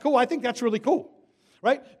think that's cool. I think that's really cool,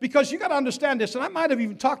 right? Because you got to understand this, and I might have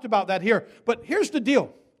even talked about that here, but here's the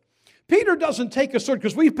deal. Peter doesn't take a sword,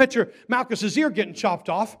 because we picture Malchus's ear getting chopped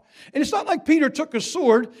off, and it's not like Peter took a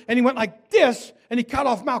sword and he went like this and he cut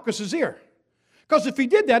off Malchus's ear. Because if he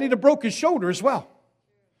did that, he'd have broke his shoulder as well.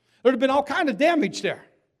 There'd have been all kind of damage there.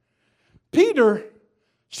 Peter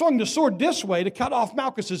swung the sword this way to cut off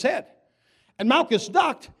Malchus's head, and Malchus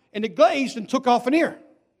ducked and it glazed and took off an ear,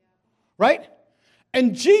 right?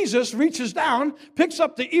 And Jesus reaches down, picks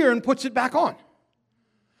up the ear and puts it back on.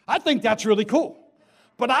 I think that's really cool.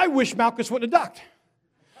 But I wish Malchus wouldn't have ducked.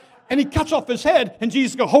 And he cuts off his head, and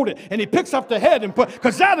Jesus goes, hold it. And he picks up the head and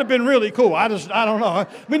because that would have been really cool. I don't know. I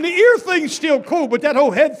mean, the ear thing's still cool, but that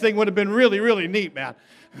whole head thing would have been really, really neat, man.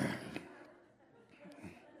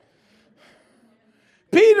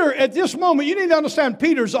 Peter, at this moment, you need to understand,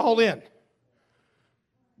 Peter's all in.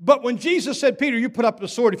 But when Jesus said, Peter, you put up the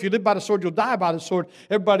sword. If you live by the sword, you'll die by the sword.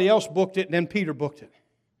 Everybody else booked it, and then Peter booked it.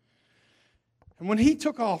 And when he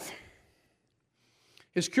took off,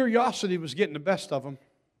 his curiosity was getting the best of him.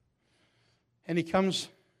 And he comes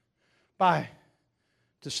by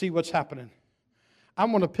to see what's happening. I'm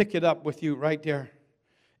going to pick it up with you right there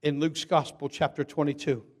in Luke's Gospel, chapter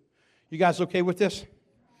 22. You guys okay with this?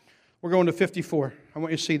 We're going to 54. I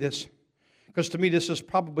want you to see this. Because to me, this is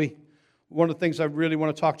probably one of the things I really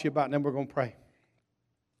want to talk to you about, and then we're going to pray.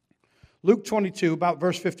 Luke 22, about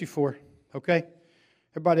verse 54. Okay?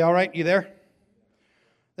 Everybody all right? You there?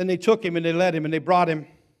 Then they took him and they led him and they brought him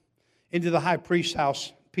into the high priest's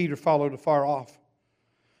house. Peter followed afar off.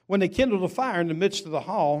 When they kindled a fire in the midst of the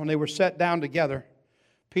hall and they were set down together,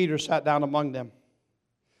 Peter sat down among them.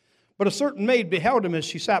 But a certain maid beheld him as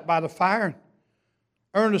she sat by the fire and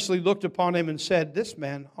earnestly looked upon him and said, this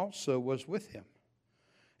man also was with him.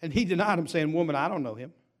 And he denied him, saying, woman, I don't know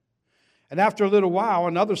him. And after a little while,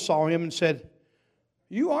 another saw him and said,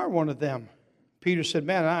 you are one of them. Peter said,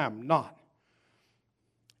 man, I am not.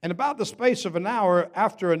 And about the space of an hour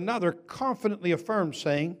after, another confidently affirmed,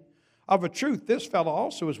 saying, of a truth, this fellow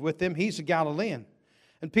also is with him. He's a Galilean.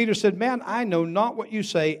 And Peter said, man, I know not what you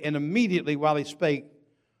say. And immediately while he spake,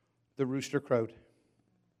 the rooster crowed.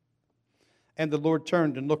 And the Lord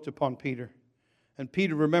turned and looked upon Peter. And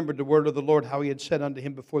Peter remembered the word of the Lord, how he had said unto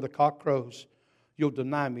him before the cock crows, you'll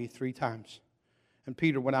deny me 3 times. And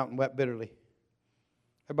Peter went out and wept bitterly.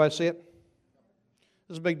 Everybody see it?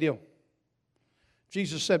 This is a big deal.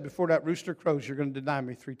 Jesus said, before that rooster crows, you're going to deny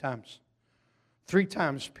me 3 times. 3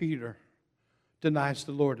 times Peter denies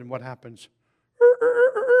the Lord, and what happens?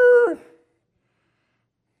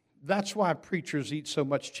 That's why preachers eat so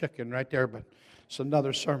much chicken right there, but it's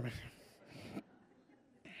another sermon.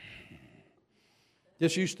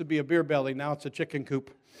 This used to be a beer belly, now it's a chicken coop.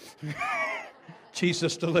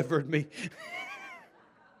 Jesus delivered me.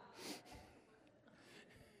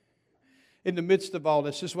 In the midst of all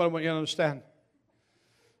this is what I want you to understand.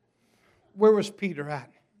 Where was Peter at?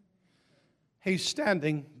 He's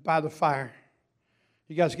standing by the fire.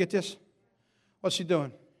 You guys get this? What's he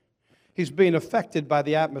doing? He's being affected by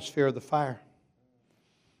the atmosphere of the fire.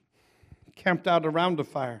 Camped out around the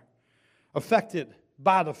fire. Affected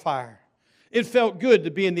by the fire. It felt good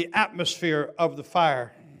to be in the atmosphere of the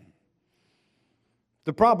fire.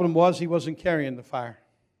 The problem was he wasn't carrying the fire.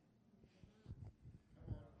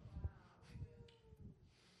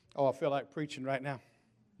 Oh, I feel like preaching right now.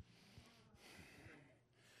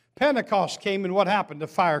 Pentecost came, and what happened? The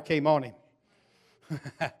fire came on him.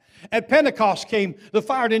 At Pentecost came, the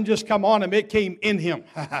fire didn't just come on him, it came in him.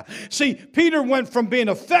 See, Peter went from being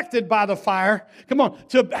affected by the fire,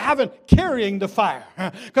 to carrying the fire.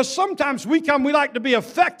 Because sometimes we like to be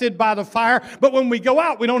affected by the fire, but when we go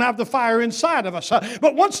out, we don't have the fire inside of us.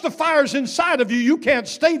 But once the fire's inside of you, you can't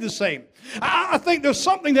stay the same. I think there's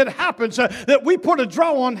something that happens that we put a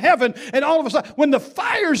draw on heaven, and all of a sudden, when the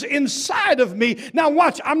fire's inside of me, now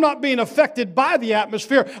watch, I'm not being affected by the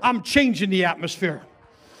atmosphere, I'm changing the atmosphere.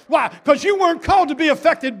 Why? Because you weren't called to be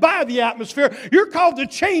affected by the atmosphere. You're called to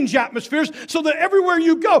change atmospheres so that everywhere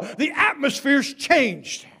you go, the atmosphere's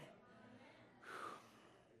changed.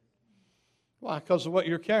 Why? Because of what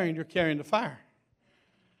you're carrying the fire.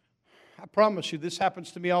 I promise you, this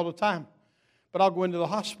happens to me all the time. But I'll go into the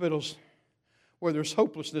hospitals where there's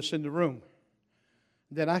hopelessness in the room.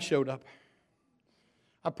 Then I showed up.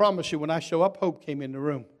 I promise you, when I show up, hope came in the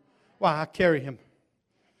room. Why? I carry him.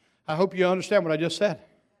 I hope you understand what I just said.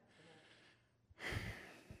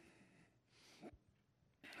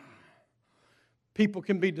 People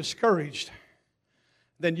can be discouraged.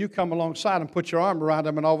 Then you come alongside and put your arm around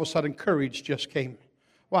them, and all of a sudden courage just came.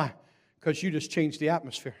 Why? Because you just changed the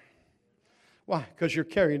atmosphere. Why? Because you're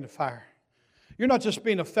carrying the fire. You're not just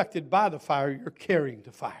being affected by the fire, you're carrying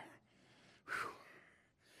the fire. Whew.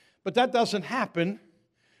 But that doesn't happen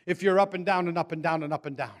if you're up and down and up and down and up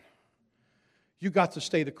and down. You got to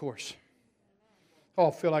stay the course. Oh,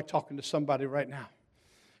 I feel like talking to somebody right now.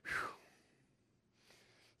 Whew.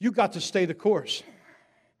 You got to stay the course.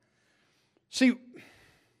 See,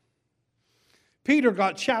 Peter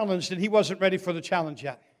got challenged and he wasn't ready for the challenge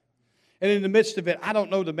yet. And in the midst of it, I don't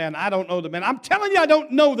know the man. I don't know the man. I'm telling you, I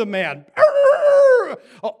don't know the man.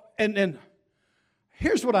 Oh, and then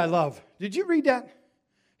here's what I love. Did you read that?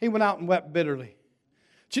 He went out and wept bitterly.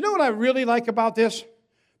 Do you know what I really like about this?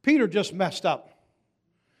 Peter just messed up.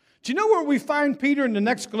 Do you know where we find Peter in the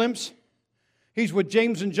next glimpse? He's with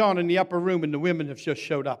James and John in the upper room, and the women have just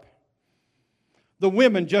showed up. The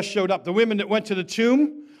women just showed up. The women that went to the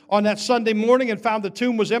tomb on that Sunday morning and found the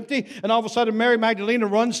tomb was empty. And all of a sudden, Mary Magdalene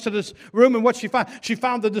runs to this room, and what she found? She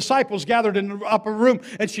found the disciples gathered in the upper room,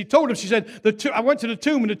 and she told them, she said, I went to the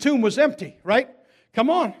tomb, and the tomb was empty, right? Come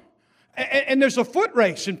on. And there's a foot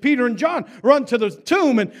race, and Peter and John run to the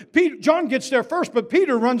tomb, and John gets there first, but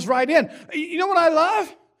Peter runs right in. You know what I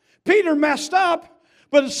love? Peter messed up,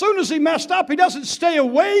 but as soon as he messed up, he doesn't stay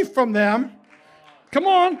away from them. Come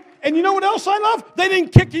on. And you know what else I love? They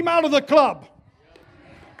didn't kick him out of the club.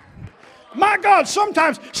 My God,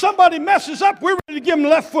 sometimes somebody messes up, we're ready to give them the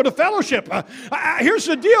left foot of fellowship. Here's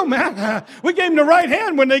the deal, man. We gave them the right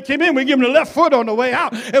hand when they came in. We gave them the left foot on the way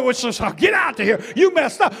out. It was just, get out of here. You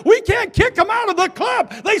messed up. We can't kick them out of the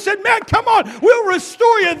club. They said, man, come on. We'll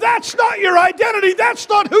restore you. That's not your identity. That's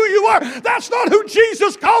not who you are. That's not who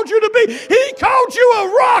Jesus called you to be. He called you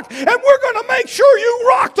a rock, and we're going to make sure you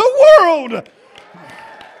rock the world.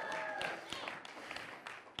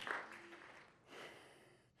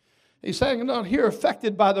 He's hanging out here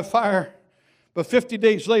affected by the fire, but 50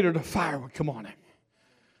 days later, the fire would come on him.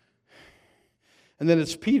 And then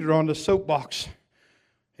it's Peter on the soapbox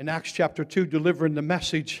in Acts chapter 2 delivering the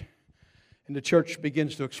message, and the church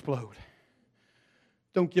begins to explode.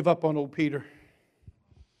 Don't give up on old Peter.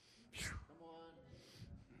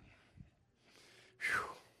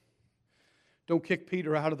 Don't kick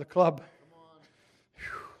Peter out of the club.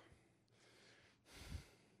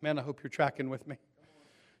 Man, I hope you're tracking with me.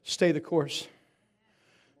 Stay the course.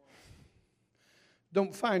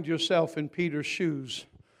 Don't find yourself in Peter's shoes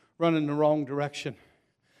running the wrong direction.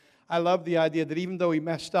 I love the idea that even though he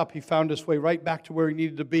messed up, he found his way right back to where he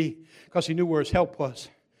needed to be because he knew where his help was,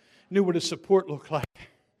 knew what his support looked like.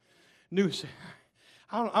 I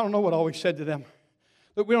don't know what I always said to them,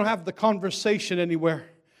 but we don't have the conversation anywhere.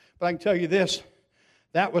 But I can tell you this,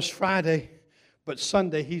 that was Friday, but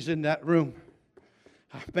Sunday he's in that room.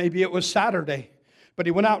 Maybe it was Saturday. But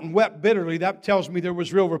he went out and wept bitterly. That tells me there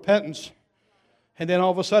was real repentance. And then all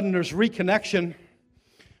of a sudden there's reconnection.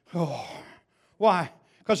 Oh, why?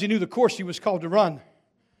 Because he knew the course he was called to run.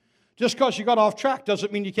 Just because you got off track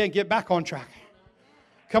doesn't mean you can't get back on track.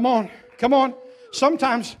 Come on, come on.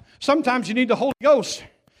 Sometimes you need the Holy Ghost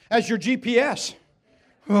as your GPS.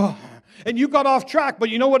 Oh, and you got off track, but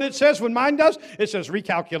you know what it says when mine does? It says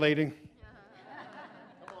recalculating.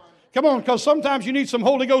 Come on, because sometimes you need some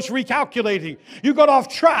Holy Ghost recalculating. You got off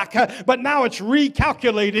track, but now it's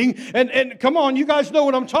recalculating. And come on, you guys know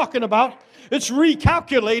what I'm talking about. It's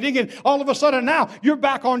recalculating, and all of a sudden now you're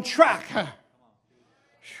back on track.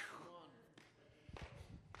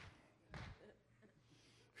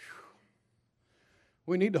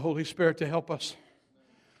 We need the Holy Spirit to help us.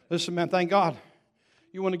 Listen, man, thank God.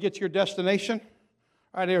 You want to get to your destination?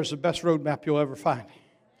 Right there's the best roadmap you'll ever find.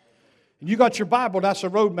 You got your Bible, that's a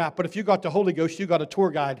roadmap. But if you got the Holy Ghost, you got a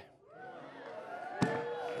tour guide.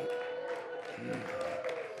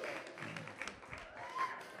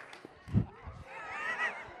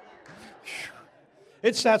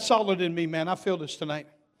 It's that solid in me, man. I feel this tonight.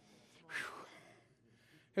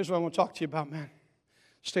 Here's what I want to talk to you about, man.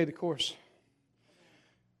 Stay the course.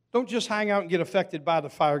 Don't just hang out and get affected by the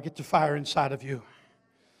fire. Get the fire inside of you.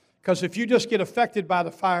 Because if you just get affected by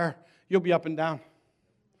the fire, you'll be up and down.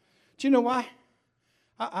 Do you know why?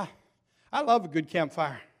 I love a good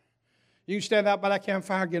campfire. You can stand out by that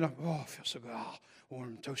campfire, get up, oh, it feels so good, oh, warm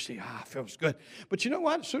and toasty, it feels good. But you know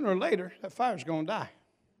what? Sooner or later, that fire's going to die.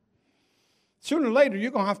 Sooner or later, you're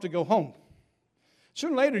going to have to go home.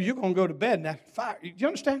 Sooner or later, you're going to go to bed, and that fire, do you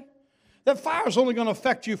understand? That fire is only going to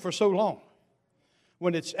affect you for so long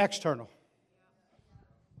when it's external.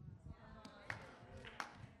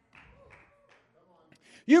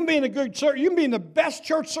 You can be in a good church. You can be in the best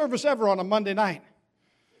church service ever on a Monday night.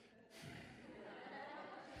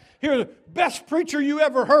 Hear the best preacher you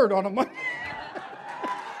ever heard on a Monday.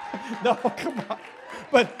 No, come on.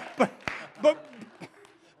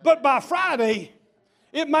 But by Friday,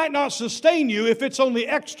 it might not sustain you if it's only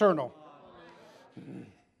external.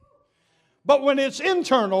 But when it's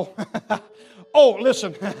internal, oh,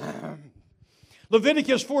 listen.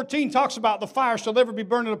 Leviticus 14 talks about the fire shall never be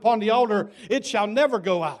burning upon the altar. It shall never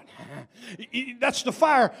go out. That's the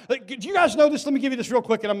fire. Do you guys know this? Let me give you this real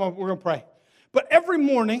quick and we're going to pray. But every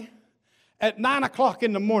morning at 9 o'clock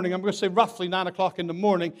in the morning, I'm going to say roughly 9 o'clock in the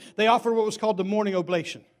morning, they offer what was called the morning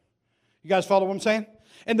oblation. You guys follow what I'm saying?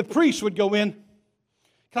 And the priest would go in.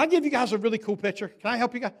 Can I give you guys a really cool picture? Can I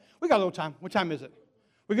help you guys? We got a little time. What time is it?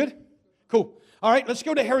 We good? Cool. All right, let's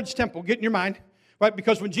go to Herod's temple. Get in your mind. Right,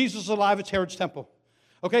 because when Jesus is alive, it's Herod's temple.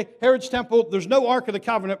 Okay, Herod's temple, there's no Ark of the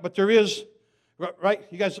Covenant, but there is, right?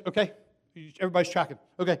 You guys, okay? Everybody's tracking.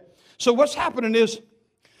 Okay, so what's happening is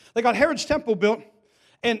they got Herod's temple built,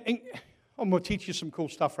 and I'm going to teach you some cool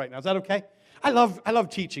stuff right now. Is that okay? I love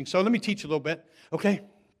teaching, so let me teach you a little bit, okay?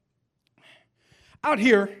 Out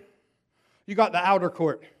here, you got the outer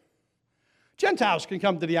court. Gentiles can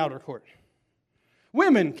come to the outer court.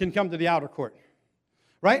 Women can come to the outer court,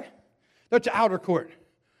 right? That's the outer court.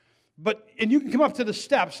 And you can come up to the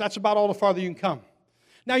steps. That's about all the farther you can come.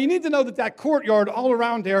 Now, you need to know that courtyard all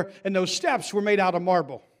around there and those steps were made out of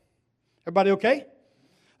marble. Everybody okay?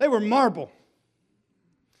 They were marble.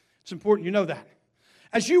 It's important you know that.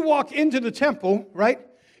 As you walk into the temple, right,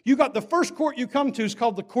 you got the first court you come to is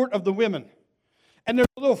called the court of the women. And there's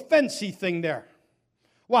a little fancy thing there.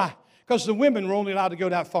 Why? Because the women were only allowed to go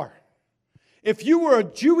that far. If you were a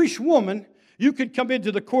Jewish woman, you could come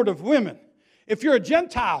into the court of women. If you're a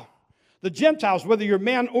Gentile, the Gentiles, whether you're a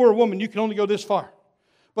man or a woman, you can only go this far.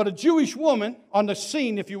 But a Jewish woman on the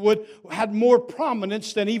scene, if you would, had more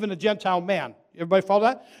prominence than even a Gentile man. Everybody follow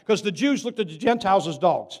that? Because the Jews looked at the Gentiles as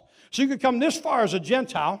dogs. So you could come this far as a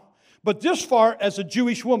Gentile, but this far as a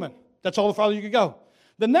Jewish woman. That's all the farther you could go.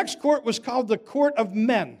 The next court was called the court of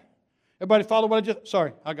men. Everybody follow what I just...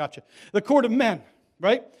 Sorry, I got you. The court of men,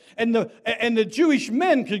 right? And the Jewish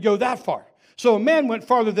men could go that far. So a man went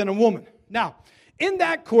farther than a woman. Now, in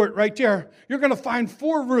that court right there, you're going to find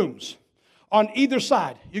 4 rooms on either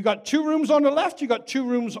side. You got 2 rooms on the left, you got 2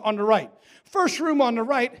 rooms on the right. First room on the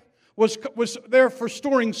right was there for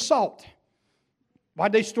storing salt.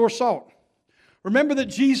 Why'd they store salt? Remember that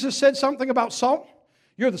Jesus said something about salt?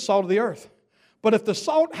 You're the salt of the earth. But if the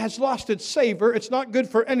salt has lost its savor, it's not good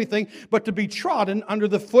for anything but to be trodden under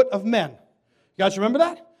the foot of men. You guys remember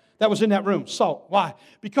that? That was in that room, salt. Why?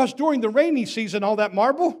 Because during the rainy season, all that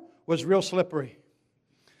marble was real slippery.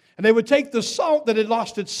 And they would take the salt that had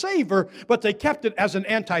lost its savor, but they kept it as an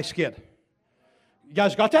anti-skid. You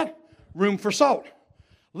guys got that? Room for salt.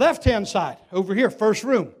 Left-hand side, over here, first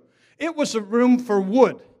room. It was a room for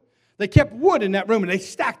wood. They kept wood in that room, and they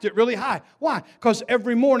stacked it really high. Why? Because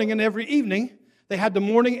every morning and every evening, they had the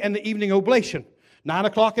morning and the evening oblation. 9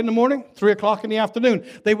 o'clock in the morning, 3 o'clock in the afternoon.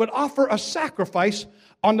 They would offer a sacrifice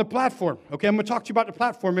on the platform. Okay, I'm going to talk to you about the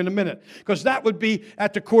platform in a minute. Because that would be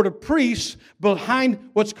at the court of priests behind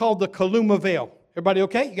what's called the Kaluma veil. Everybody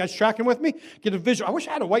okay? You guys tracking with me? Get a visual. I wish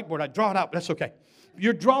I had a whiteboard. I'd draw it out, but that's okay.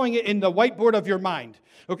 You're drawing it in the whiteboard of your mind.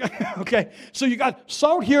 Okay? Okay. So you got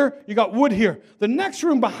salt here, you got wood here. The next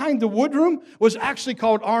room behind the wood room was actually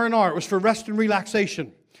called R&R. It was for rest and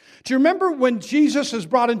relaxation. Do you remember when Jesus is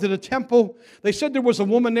brought into the temple, they said there was a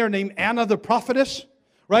woman there named Anna the prophetess,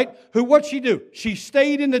 right? What'd she do? She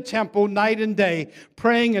stayed in the temple night and day,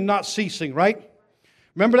 praying and not ceasing, right?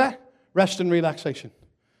 Remember that? Rest and relaxation.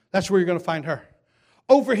 That's where you're going to find her.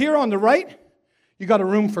 Over here on the right, you got a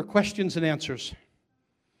room for questions and answers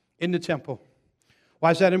in the temple.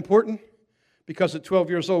 Why is that important? Because at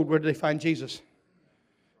 12 years old, where did they find Jesus?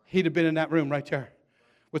 He'd have been in that room right there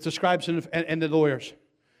with the scribes and the lawyers.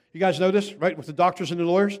 You guys know this, right? With the doctors and the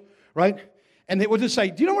lawyers, right? And what does it say?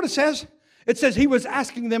 Do you know what it says? It says he was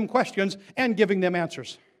asking them questions and giving them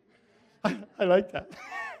answers. I like that.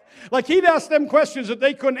 Like he'd ask them questions that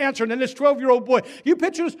they couldn't answer. And then this 12-year-old boy, you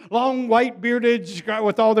picture this long, white, bearded,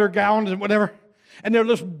 with all their gowns and whatever. And they're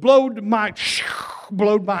just blowed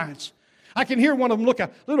minds. I can hear one of them look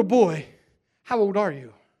at, little boy, how old are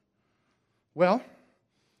you? Well,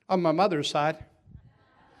 on my mother's side,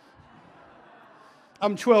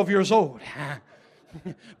 I'm 12 years old.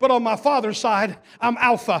 But on my father's side, I'm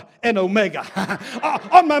Alpha and Omega.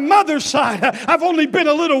 On my mother's side, I've only been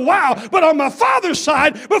a little while. But on my father's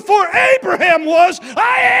side, before Abraham was,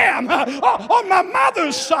 I am. On my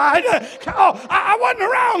mother's side, I wasn't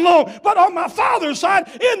around long. But on my father's side,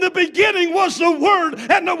 in the beginning was the Word,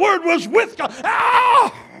 and the Word was with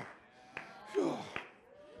God. You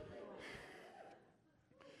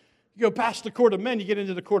go past the court of men, you get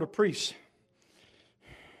into the court of priests.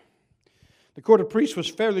 The court of priests was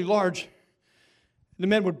fairly large. The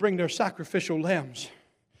men would bring their sacrificial lambs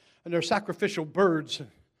and their sacrificial birds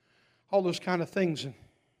and all those kind of things. And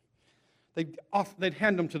they'd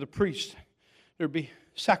hand them to the priest. There'd be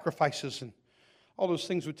sacrifices and all those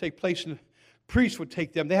things would take place. And the priest would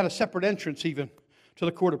take them. They had a separate entrance even to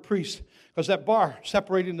the court of priests because that bar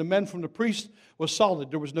separating the men from the priest was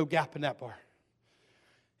solid. There was no gap in that bar.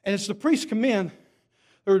 And as the priests come in,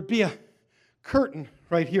 there would be a curtain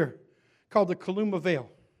right here called the Kaluma veil.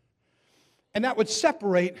 And that would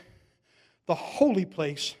separate the holy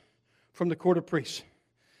place from the court of priests.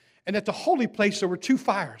 And at the holy place, there were 2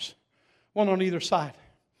 fires, one on either side.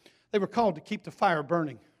 They were called to keep the fire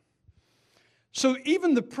burning. So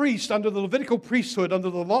even the priests, under the Levitical priesthood, under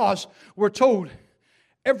the laws, were told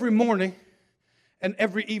every morning and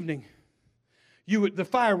every evening, the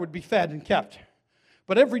fire would be fed and kept.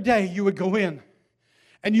 But every day you would go in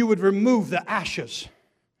and you would remove the ashes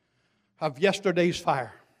of yesterday's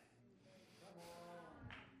fire.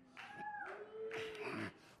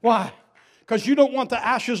 Why? Because you don't want the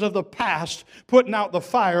ashes of the past putting out the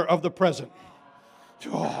fire of the present.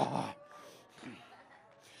 Oh.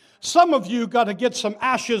 Some of you got to get some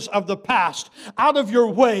ashes of the past out of your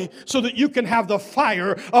way so that you can have the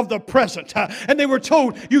fire of the present. And they were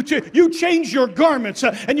told, you change your garments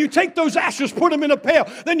and you take those ashes, put them in a pail.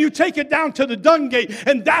 Then you take it down to the dung gate,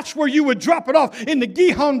 and that's where you would drop it off in the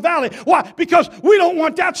Gihon Valley. Why? Because we don't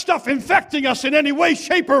want that stuff infecting us in any way,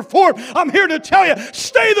 shape, or form. I'm here to tell you,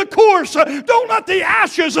 stay the course. Don't let the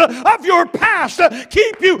ashes of your past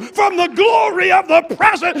keep you from the glory of the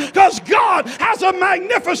present, because God has a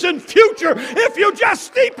magnificent future if you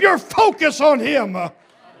just keep your focus on Him. I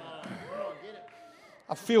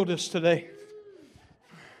feel this today.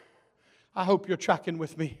 I hope you're tracking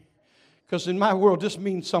with me, because in my world this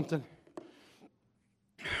means something.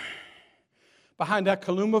 Behind that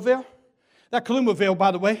Kaluma veil,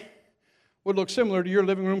 by the way, would look similar to your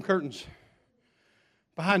living room curtains.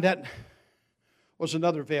 Behind that was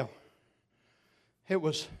another veil. It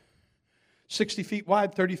was 60 feet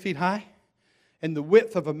wide, 30 feet high, and the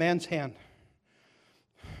width of a man's hand.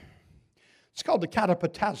 It's called the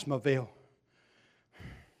cataplasma veil.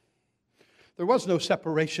 There was no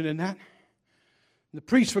separation in that. The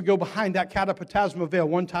priest would go behind that cataplasma veil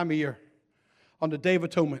one time a year on the Day of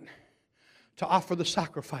Atonement to offer the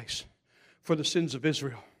sacrifice for the sins of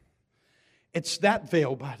Israel. It's that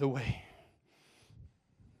veil, by the way.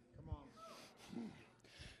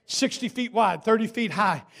 60 feet wide, 30 feet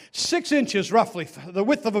high, 6 inches roughly, the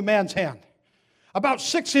width of a man's hand. About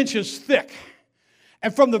 6 inches thick,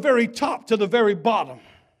 and from the very top to the very bottom.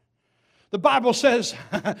 The Bible says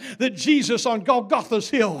that Jesus on Golgotha's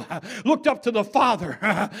hill looked up to the Father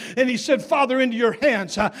and He said, Father, into your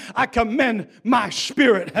hands I commend my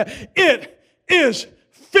spirit. It is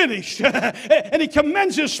finished. And He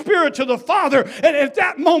commends His spirit to the Father, and at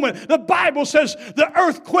that moment the Bible says the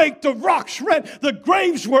earth quaked, the rocks rent, the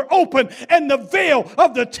graves were open, and the veil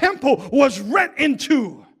of the temple was rent in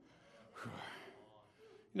two.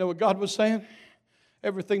 You know what God was saying?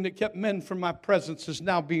 Everything that kept men from my presence is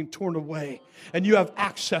now being torn away. And you have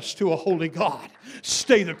access to a holy God.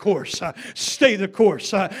 Stay the course. Stay the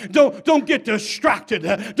course. Don't get distracted.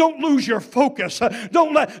 Don't lose your focus.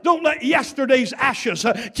 Don't let yesterday's ashes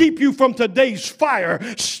keep you from today's fire.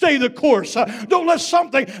 Stay the course. Don't let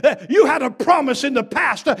something that you had a promise in the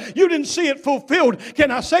past, you didn't see it fulfilled.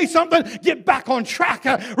 Can I say something? Get back on track.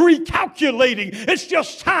 Recalculating. It's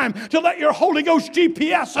just time to let your Holy Ghost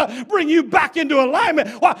GPS bring you back into alignment.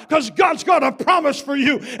 Why? Because God's got a promise for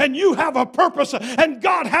you, and you have a purpose, and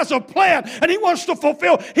God has a plan, and He wants to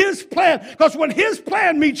fulfill His plan. Because when His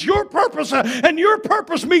plan meets your purpose, and your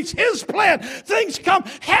purpose meets His plan, things come.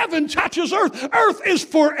 Heaven touches earth. Earth is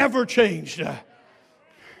forever changed.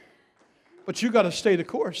 But you got to stay the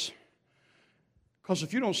course. Because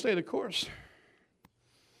if you don't stay the course,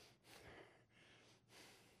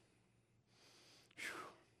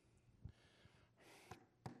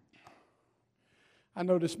 I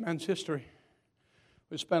know this man's history.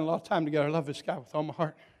 We spent a lot of time together. I love this guy with all my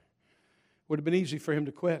heart. Would have been easy for him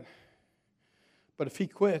to quit. But if he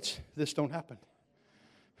quits, this don't happen.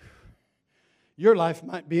 Your life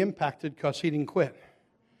might be impacted because he didn't quit.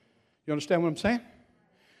 You understand what I'm saying?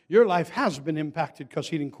 Your life has been impacted because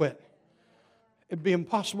he didn't quit. It'd be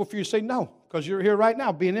impossible for you to say no, because you're here right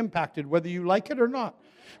now being impacted, whether you like it or not.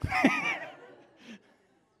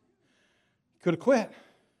 Could have quit.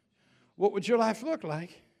 What would your life look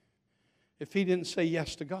like if he didn't say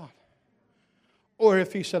yes to God? Or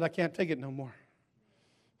if he said, I can't take it no more?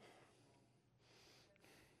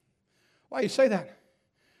 Why do you say that?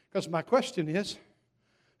 Because my question is,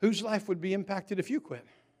 whose life would be impacted if you quit?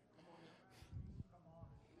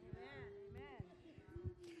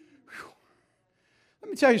 Whew.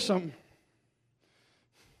 Let me tell you something.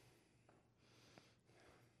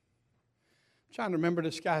 I'm trying to remember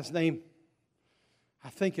this guy's name. I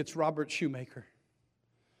think it's Robert Shoemaker.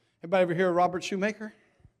 Anybody ever hear of Robert Shoemaker?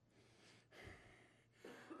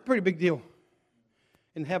 Pretty big deal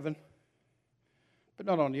in heaven, but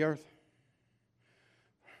not on the earth.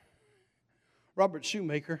 Robert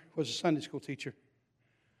Shoemaker was a Sunday school teacher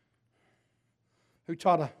who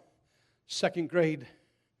taught a second grade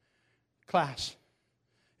class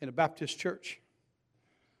in a Baptist church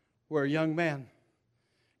where a young man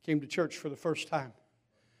came to church for the first time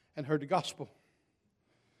and heard the gospel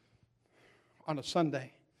on a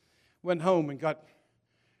Sunday. Went home and got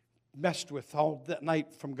messed with all that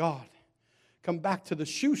night from God. come back to the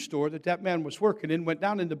shoe store that man was working in, went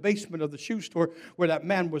down in the basement of the shoe store where that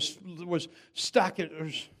man was stacking, or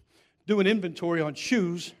doing inventory on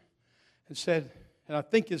shoes, and said, and I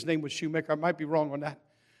think his name was Shoemaker, I might be wrong on that,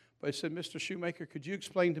 but he said, Mr. Shoemaker, could you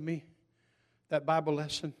explain to me that Bible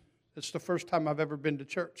lesson? It's the first time I've ever been to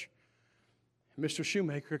church. And Mr.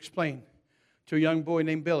 Shoemaker explained to a young boy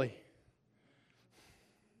named Billy,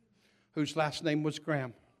 whose last name was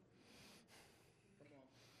Graham.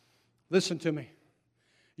 Listen to me.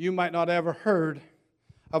 You might not have ever heard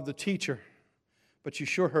of the teacher, but you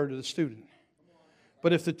sure heard of the student.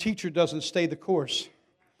 But if the teacher doesn't stay the course,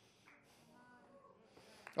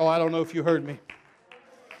 oh, I don't know if you heard me.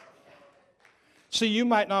 See, you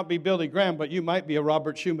might not be Billy Graham, but you might be a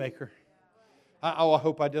Robert Shoemaker. I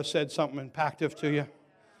hope I just said something impactful to you.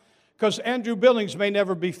 Because Andrew Billings may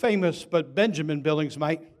never be famous, but Benjamin Billings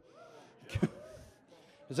might.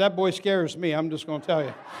 Because that boy scares me, I'm just going to tell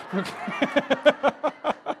you.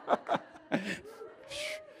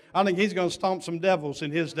 I think he's going to stomp some devils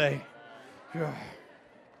in his day.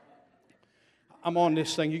 I'm on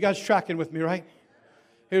this thing. You guys tracking with me, right?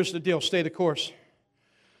 Here's the deal. Stay the course.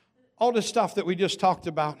 All this stuff that we just talked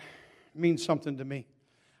about means something to me.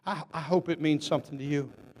 I hope it means something to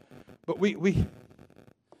you. But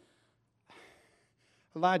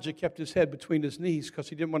Elijah kept his head between his knees because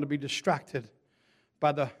he didn't want to be distracted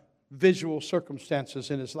by the visual circumstances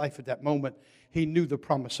in his life at that moment. He knew the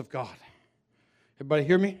promise of God. Everybody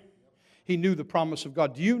hear me? He knew the promise of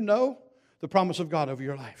God. Do you know the promise of God over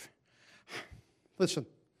your life? Listen,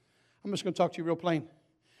 I'm just going to talk to you real plain.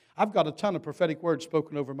 I've got a ton of prophetic words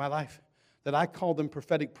spoken over my life that I call them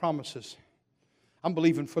prophetic promises. I'm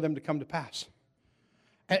believing for them to come to pass.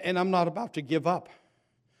 And I'm not about to give up.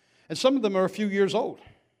 And some of them are a few years old.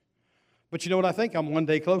 But you know what I think? I'm one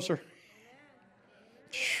day closer.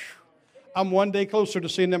 I'm one day closer to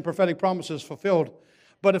seeing them prophetic promises fulfilled.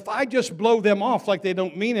 But if I just blow them off like they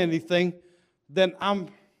don't mean anything, then I'm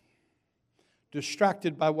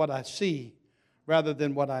distracted by what I see rather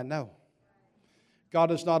than what I know.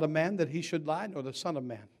 God is not a man that he should lie, nor the son of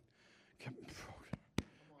man.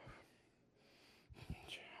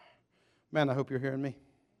 Man, I hope you're hearing me.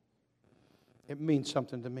 It means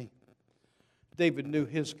something to me. David knew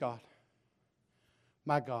his God,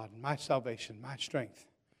 my salvation, my strength.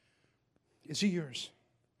 Is he yours?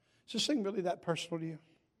 Is this thing really that personal to you?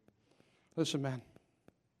 Listen, man.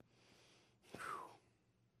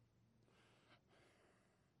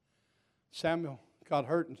 Samuel got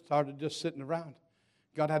hurt and started just sitting around.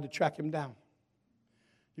 God had to track him down.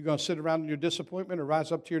 You're going to sit around in your disappointment or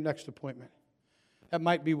rise up to your next appointment. That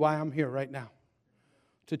might be why I'm here right now,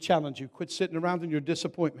 to challenge you. Quit sitting around in your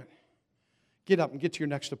disappointment. Get up and get to your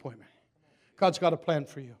next appointment. God's got a plan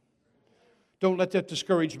for you. Don't let that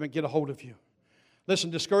discouragement get a hold of you. Listen,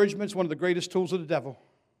 discouragement is one of the greatest tools of the devil.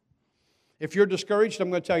 If you're discouraged, I'm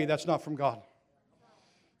going to tell you that's not from God.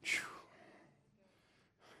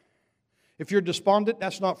 If you're despondent,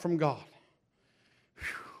 that's not from God.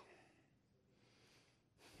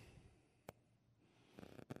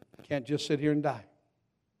 Can't just sit here and die.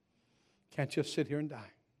 Can't just sit here and die.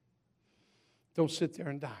 Don't sit there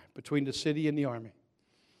and die between the city and the army.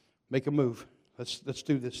 Make a move. Let's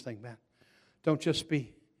do this thing, man. Don't just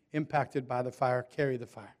be impacted by the fire. Carry the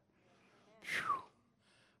fire. Whew.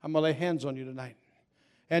 I'm going to lay hands on you tonight.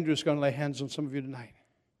 Andrew's going to lay hands on some of you tonight.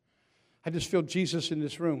 I just feel Jesus in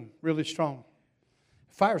this room really strong.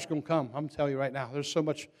 Fire's going to come. I'm telling you right now. There's so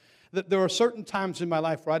much. There are certain times in my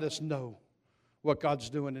life where I just know what God's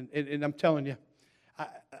doing. And I'm telling you,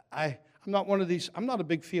 I'm not one of these. I'm not a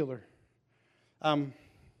big feeler. I'm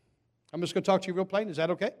just going to talk to you real plain. Is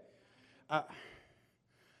that okay?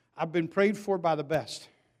 I've been prayed for by the best.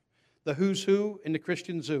 The who's who in the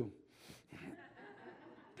Christian zoo.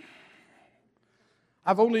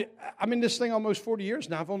 I'm in this thing almost 40 years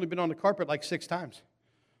now. I've only been on the carpet like 6 times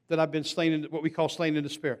that I've been slain in what we call slain in the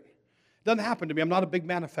spirit. It doesn't happen to me. I'm not a big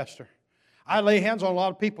manifester. I lay hands on a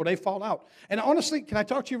lot of people. They fall out. And honestly, can I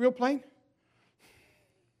talk to you real plain?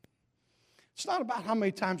 It's not about how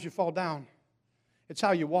many times you fall down. It's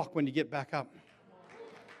how you walk when you get back up.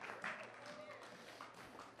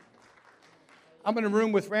 I'm in a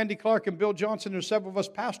room with Randy Clark and Bill Johnson. There's several of us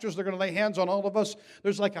pastors. They're going to lay hands on all of us.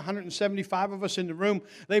 There's like 175 of us in the room.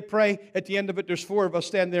 They pray. At the end of it, there's 4 of us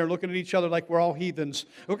standing there looking at each other like we're all heathens.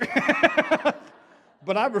 Okay?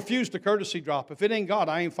 But I refuse to courtesy drop. If it ain't God,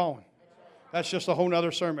 I ain't falling. That's just a whole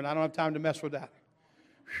other sermon. I don't have time to mess with that.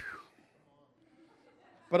 Whew.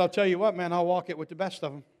 But I'll tell you what, man, I'll walk it with the best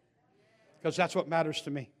of them. Because that's what matters to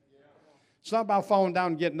me. It's not about falling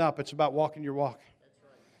down and getting up. It's about walking your walk.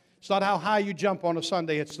 It's not how high you jump on a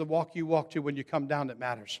Sunday. It's the walk you walk to when you come down that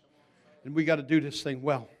matters. And we got to do this thing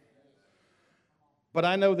well. But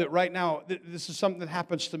I know that right now, this is something that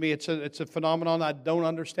happens to me. It's a phenomenon I don't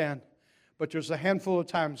understand. But there's a handful of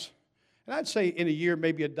times, and I'd say in a year,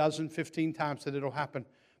 maybe 12, 15 times that it'll happen.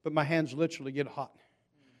 But my hands literally get hot.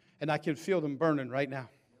 And I can feel them burning right now.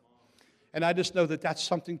 And I just know that that's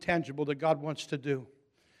something tangible that God wants to do.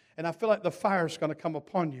 And I feel like the fire is going to come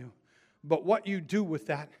upon you. But what you do with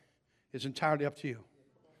that is entirely up to you.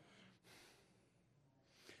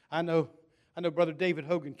 I know Brother David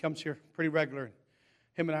Hogan comes here pretty regular.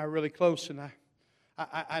 Him and I are really close, and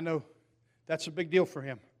I know that's a big deal for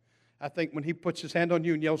him. I think when he puts his hand on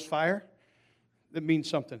you and yells fire, that means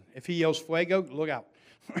something. If he yells fuego, look out.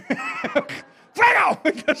 Fuego!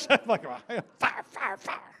 Like, fire, fire,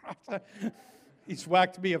 fire. He's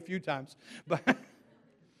whacked me a few times. But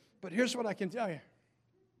here's what I can tell you.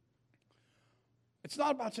 It's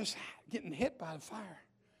not about just getting hit by the fire.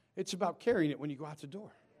 It's about carrying it when you go out the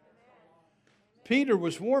door. Peter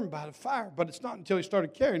was warmed by the fire, but it's not until he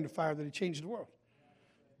started carrying the fire that he changed the world.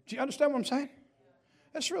 Do you understand what I'm saying?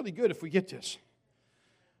 That's really good if we get this.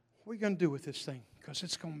 What are you going to do with this thing? Because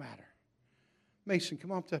it's going to matter. Mason,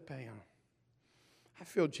 come up to that piano. I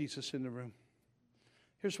feel Jesus in the room.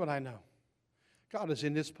 Here's what I know. God is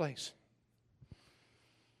in this place.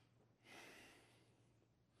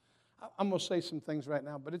 I'm going to say some things right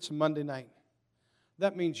now, but it's a Monday night.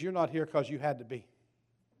 That means you're not here because you had to be.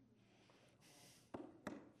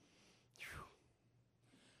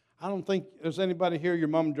 I don't think there's anybody here, your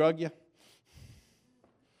mom drugged you.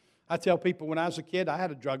 I tell people when I was a kid, I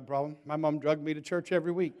had a drug problem. My mom drugged me to church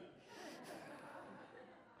every week.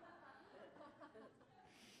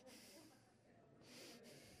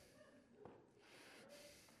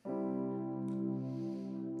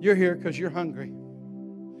 You're here because you're hungry.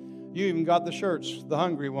 You even got the shirts, the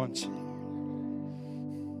hungry ones.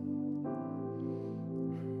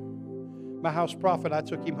 My house prophet, I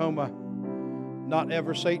took him home a not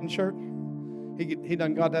ever Satan shirt. He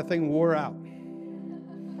done got that thing wore out.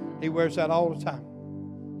 He wears that all the time.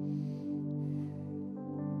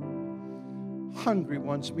 Hungry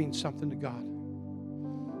ones mean something to God.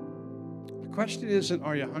 The question isn't,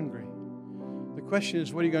 are you hungry? The question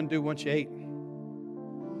is, what are you going to do once you ate?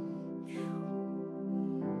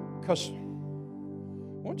 Because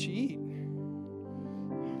once you eat,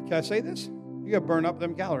 can I say this? You got to burn up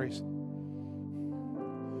them calories.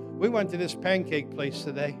 We went to this pancake place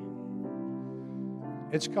today.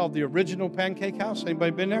 It's called the Original Pancake House.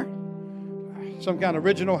 Anybody been there? Some kind of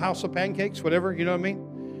original house of pancakes, whatever, you know what I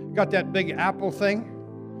mean? Got that big apple thing.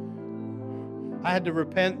 I had to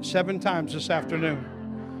repent 7 times this afternoon.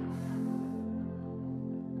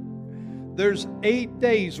 There's 8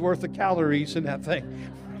 days worth of calories in that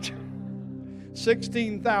thing.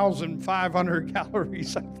 16,500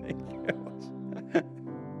 calories, I think.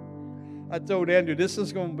 I told Andrew, this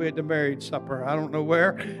is going to be at the marriage supper. I don't know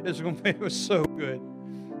where. It's going to be. It was so good.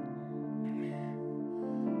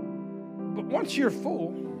 But once you're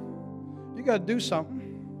full, you got to do something.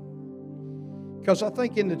 Because I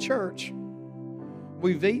think in the church,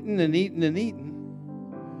 we've eaten and eaten and eaten.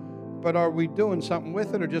 But are we doing something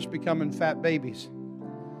with it or just becoming fat babies?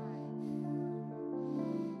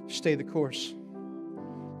 Stay the course.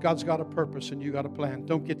 God's got a purpose and you got a plan.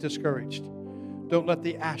 Don't get discouraged. Don't let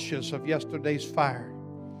the ashes of yesterday's fire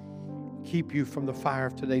keep you from the fire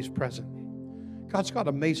of today's present. God's got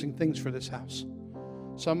amazing things for this house.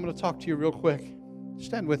 So I'm going to talk to you real quick.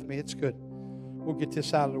 Stand with me. It's good. We'll get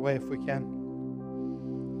this out of the way if we can.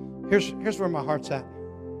 Here's where my heart's at.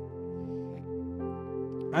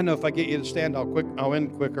 I know if I get you to stand, I'll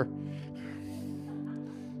end quicker.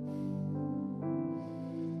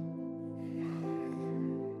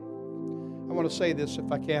 I want to say this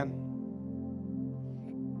if I can.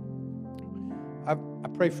 I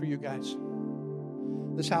pray for you guys.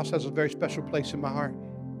 This house has a very special place in my heart.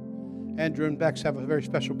 Andrew and Bex have a very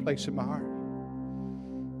special place in my heart.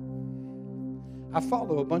 I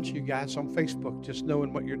follow a bunch of you guys on Facebook, just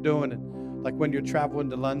knowing what you're doing, and like when you're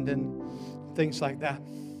traveling to London, things like that.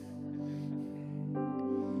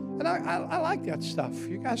 And I like that stuff.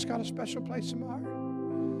 You guys got a special place in my heart.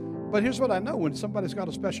 But here's what I know. When somebody's got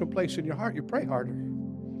a special place in your heart, you pray harder.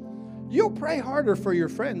 You'll pray harder for your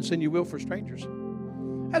friends than you will for strangers.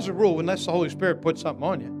 As a rule, unless the Holy Spirit puts something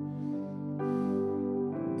on you.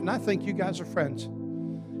 And I think you guys are friends.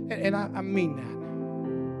 And I mean that.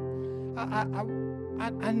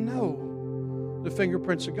 I know the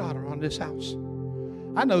fingerprints of God are on this house.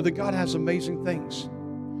 I know that God has amazing things.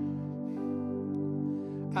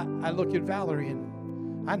 I look at Valerie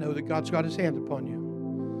and I know that God's got his hand upon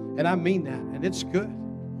you. And I mean that. And it's good.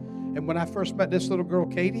 And when I first met this little girl,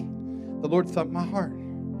 Katie, the Lord thumped my heart.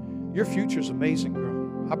 Your future's amazing,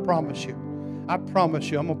 girl. I promise you. I promise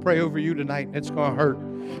you. I'm going to pray over you tonight, and it's going to hurt.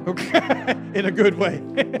 Okay? In a good way.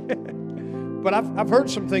 But I've heard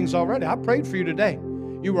some things already. I prayed for you today.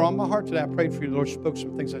 You were on my heart today. I prayed for you. The Lord spoke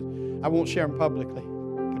some things. I won't share them publicly,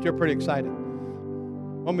 but you're pretty excited.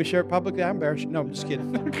 Want me to share it publicly? I'm embarrassed. No, I'm just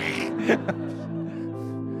kidding.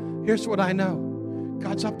 Here's what I know.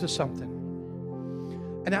 God's up to something.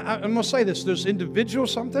 And I'm going to say this. There's individual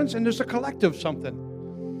somethings and there's a collective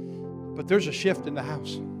something. But there's a shift in the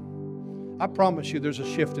house. I promise you there's a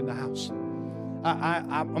shift in the house.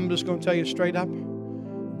 I'm just going to tell you straight up.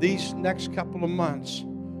 These next couple of months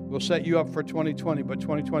will set you up for 2020, but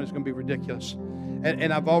 2020 is going to be ridiculous.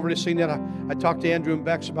 And I've already seen that. I talked to Andrew and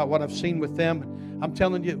Bex about what I've seen with them. I'm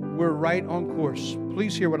telling you, we're right on course.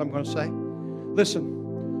 Please hear what I'm going to say.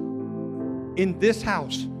 Listen, in this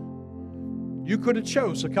house, you could have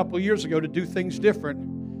chose a couple of years ago to do things different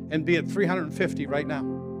and be at 350 right now.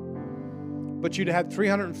 But you'd have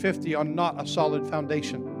 350 on not a solid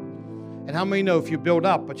foundation. And how many know if you build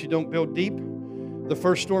up but you don't build deep, the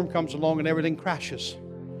first storm comes along and everything crashes.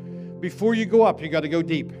 Before you go up, you got to go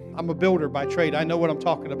deep. I'm a builder by trade. I know what I'm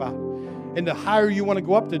talking about. And the higher you want to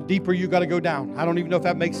go up, the deeper you got to go down. I don't even know if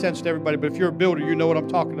that makes sense to everybody, but if you're a builder, you know what I'm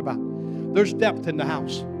talking about. There's depth in the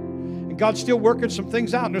house. And God's still working some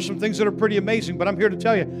things out, and there's some things that are pretty amazing, but I'm here to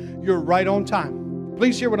tell you, you're right on time.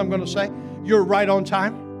 Please hear what I'm going to say. You're right on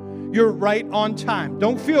time. You're right on time.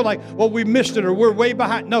 Don't feel like, well, we missed it or we're way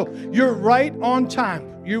behind. No, you're right on time.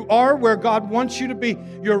 You are where God wants you to be.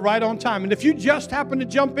 You're right on time. And if you just happen to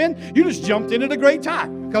jump in, you just jumped in at a great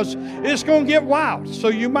time because it's going to get wild. So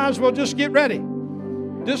you might as well just get ready.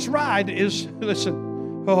 This ride is,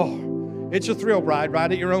 listen, it's a thrill ride.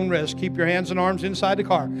 Ride at your own risk. Keep your hands and arms inside the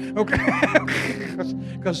car. Okay?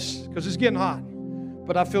 Because it's getting hot.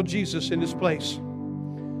 But I feel Jesus in this place.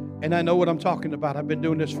 And I know what I'm talking about. I've been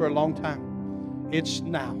doing this for a long time. It's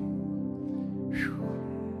now.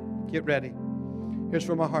 Whew. Get ready. Here's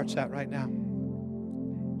where my heart's at right now.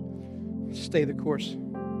 Stay the course.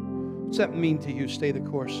 What's that mean to you, stay the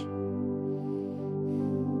course?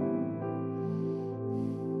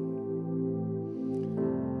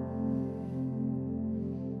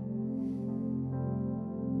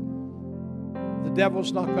 The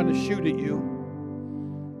devil's not going to shoot at you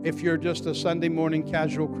if you're just a Sunday morning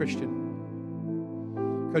casual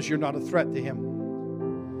Christian, because you're not a threat to him.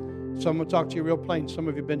 So I'm going to talk to you real plain. Some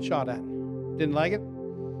of you have been shot at. Didn't like it?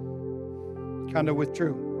 Kind of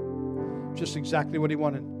withdrew. Just exactly what he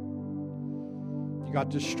wanted. You got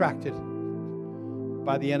distracted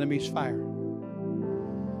by the enemy's fire.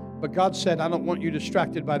 But God said, I don't want you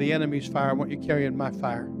distracted by the enemy's fire. I want you carrying my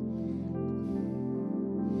fire.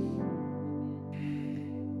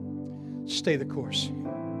 Stay the course.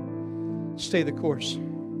 Stay the course.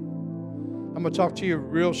 I'm going to talk to you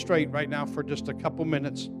real straight right now for just a couple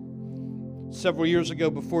minutes. Several years ago,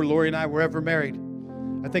 before Lori and I were ever married,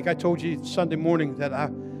 I think I told you Sunday morning that I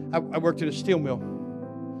worked at a steel mill.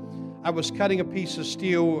 I was cutting a piece of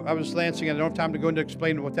steel. I was lancing. I don't have time to go into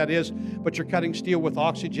explaining what that is, but you're cutting steel with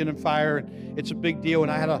oxygen and fire, and it's a big deal.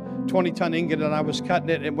 And I had a 20-ton ingot, and I was cutting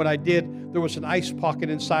it, and when I did, there was an ice pocket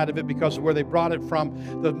inside of it because of where they brought it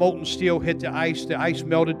from. The molten steel hit the ice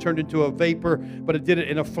melted, turned into a vapor, but it did it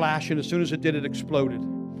in a flash, and as soon as it did, it exploded.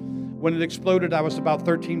 When it exploded, I was about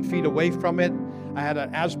 13 feet away from it. I had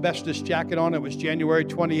an asbestos jacket on. It was January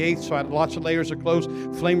 28th, so I had lots of layers of clothes,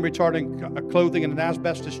 flame-retardant clothing, and an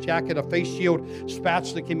asbestos jacket, a face shield,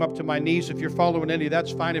 spats that came up to my knees. If you're following any,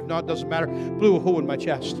 that's fine. If not, doesn't matter. Blew a hole in my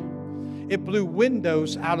chest. It blew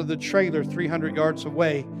windows out of the trailer 300 yards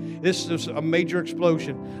away. This is a major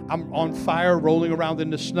explosion. I'm on fire, rolling around in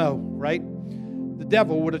the snow, right? The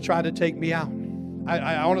devil would have tried to take me out.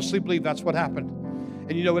 I honestly believe that's what happened.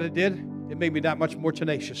 And you know what it did? It made me that much more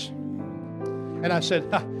tenacious. And I said,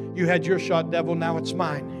 you had your shot, devil, now it's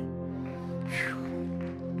mine.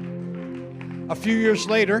 Whew. A few years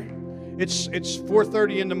later, it's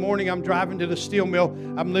 4:30 in the morning. I'm driving to the steel mill.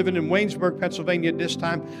 I'm living in Waynesburg, Pennsylvania at this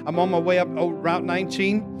time. I'm on my way up Route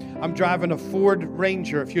 19. I'm driving a Ford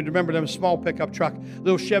Ranger, if you remember them, small pickup truck,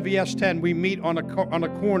 little Chevy S10. We meet on a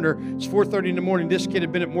corner. It's 4:30 in the morning. This kid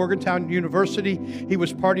had been at Morgantown University. He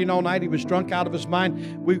was partying all night. He was drunk out of his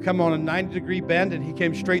mind. We come on a 90-degree bend, and he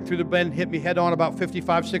came straight through the bend and hit me head on about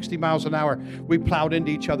 55, 60 miles an hour. We plowed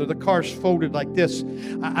into each other. The car's folded like this.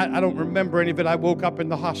 I don't remember any of it. I woke up in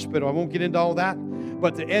the hospital. I won't get into all that.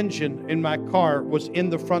 But the engine in my car was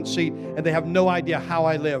in the front seat, and they have no idea how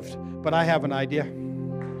I lived. But I have an idea.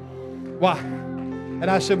 Why?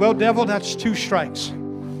 And I said, well, devil, that's 2 strikes.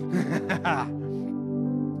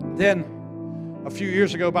 Then, a few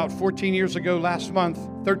years ago, about 14 years ago, last month,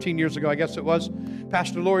 13 years ago, I guess it was,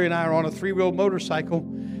 Pastor Lori and I are on a 3-wheel motorcycle,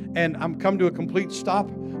 and I'm come to a complete stop.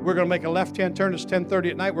 We're going to make a left-hand turn. It's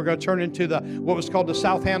 10:30 at night. We're going to turn into what was called the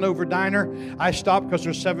South Hanover Diner. I stopped because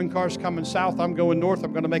there's 7 cars coming south. I'm going north.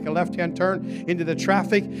 I'm going to make a left-hand turn into the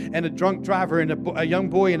traffic, and a drunk driver and a young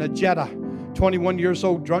boy in a Jetta, 21 years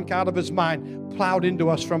old, drunk out of his mind, plowed into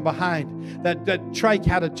us from behind. That trike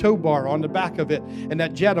had a tow bar on the back of it, and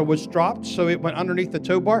that Jetta was dropped, so it went underneath the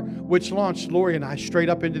tow bar, which launched Lori and I straight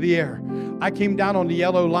up into the air. I came down on the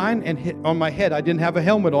yellow line and hit on my head. I didn't have a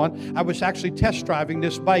helmet on. I was actually test driving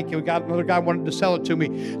this bike, and another guy wanted to sell it to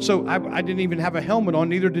me. So I didn't even have a helmet on,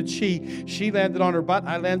 neither did she. She landed on her butt.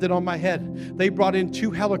 I landed on my head. They brought in 2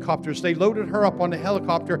 helicopters. They loaded her up on the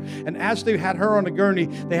helicopter, and as they had her on a gurney,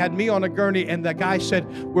 they had me on a gurney, and the guy said,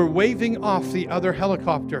 "We're waving off the other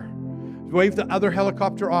helicopter. Wave the other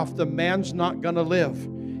helicopter off. The man's not going to live.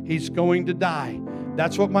 He's going to die."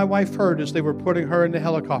 That's what my wife heard as they were putting her in the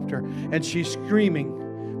helicopter. And she's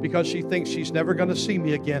screaming because she thinks she's never going to see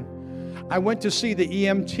me again. I went to see the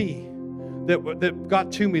EMT that got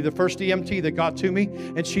to me, the first EMT that got to me,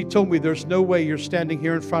 and she told me, "There's no way you're standing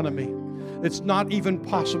here in front of me. It's not even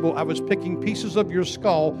possible. I was picking pieces of your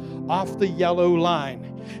skull off the yellow line."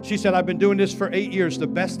 She said, "I've been doing this for 8 years. The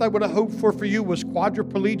best I would have hoped for you was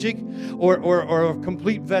quadriplegic or a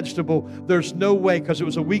complete vegetable. There's no way," because it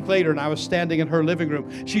was a week later and I was standing in her living room.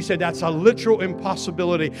 She said, "That's a literal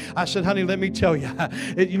impossibility." I said, "Honey, let me tell you.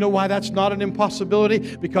 You know why that's not an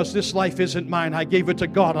impossibility? Because this life isn't mine. I gave it to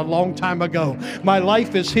God a long time ago. My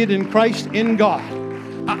life is hid in Christ in God."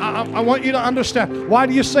 I want you to understand. Why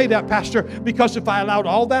do you say that, Pastor? Because if I allowed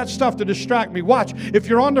all that stuff to distract me, watch, if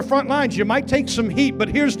you're on the front lines, you might take some heat, but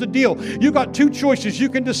here's the deal. You got 2 choices. You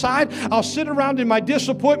can decide, I'll sit around in my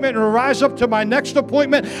disappointment and rise up to my next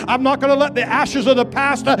appointment. I'm not going to let the ashes of the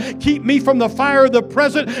past keep me from the fire of the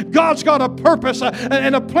present. God's got a purpose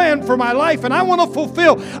and a plan for my life, and I want to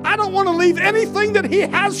fulfill. I don't want to leave anything that He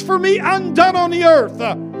has for me undone on the earth.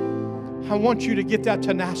 I want you to get that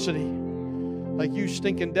tenacity. Like, "You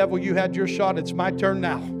stinking devil, you had your shot. It's my turn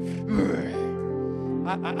now."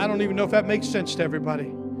 I don't even know if that makes sense to everybody.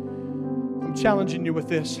 I'm challenging you with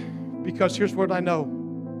this because here's what I know.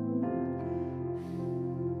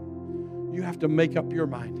 You have to make up your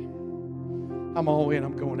mind. I'm all in.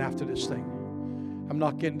 I'm going after this thing. I'm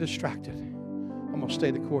not getting distracted. I'm going to stay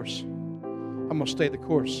the course. I'm going to stay the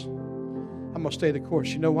course. I'm going to stay the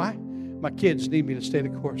course. You know why? My kids need me to stay the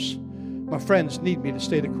course. My friends need me to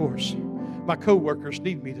stay the course. My co-workers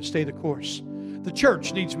need me to stay the course. The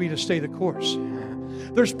church needs me to stay the course.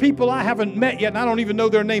 There's people I haven't met yet, and I don't even know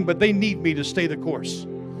their name, but they need me to stay the course.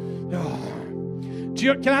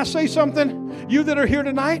 Can I say something? You that are here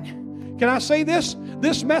tonight, can I say this?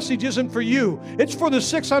 This message isn't for you. It's for the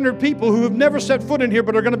 600 people who have never set foot in here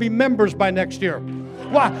but are going to be members by next year.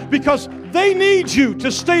 Why? Because they need you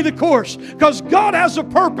to stay the course. Because God has a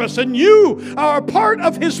purpose, and you are a part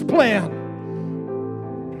of His plan.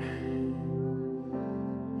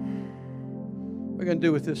 What are you going to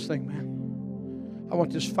do with this thing, man? I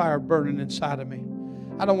want this fire burning inside of me.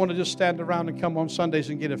 I don't want to just stand around and come on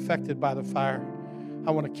Sundays and get affected by the fire.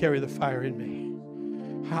 I want to carry the fire in me.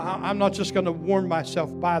 I'm not just going to warm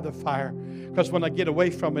myself by the fire, because when I get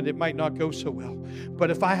away from it, it might not go so well.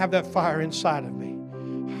 But if I have that fire inside of me,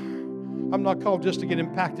 I'm not called just to get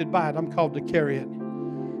impacted by it. I'm called to carry it.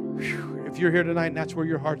 Whew. If you're here tonight and that's where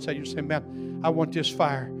your heart's at, you're saying, "Man, I want this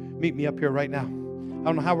fire. Meet me up here right now." I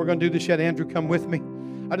don't know how we're going to do this yet. Andrew, come with me.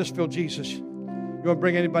 I just feel Jesus. You want to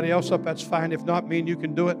bring anybody else up? That's fine. If not, me and you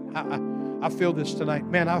can do it. I feel this tonight.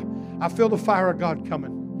 Man, I feel the fire of God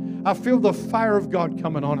coming. I feel the fire of God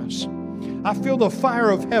coming on us. I feel the fire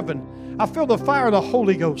of heaven. I feel the fire of the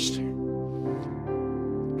Holy Ghost.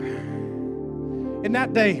 In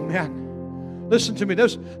that day, man, listen to me.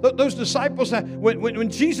 Those disciples, when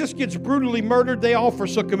Jesus gets brutally murdered, they all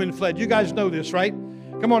forsook Him and fled. You guys know this, right?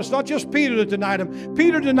 Come on, it's not just Peter that denied Him.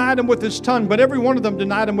 Peter denied Him with his tongue, but every one of them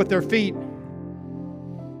denied Him with their feet.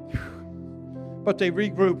 But they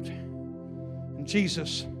regrouped. And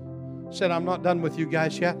Jesus said, "I'm not done with you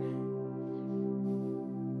guys yet.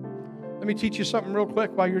 Let me teach you something real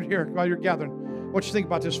quick while you're here, while you're gathering. What you think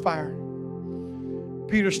about this fire?"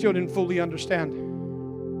 Peter still didn't fully understand.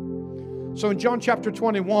 So in John chapter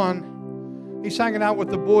 21, he's hanging out with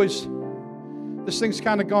the boys. This thing's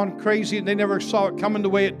kind of gone crazy, and they never saw it coming the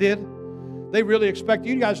way it did. They really expected,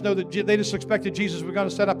 you guys know that they just expected Jesus was going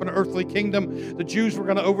to set up an earthly kingdom. The Jews were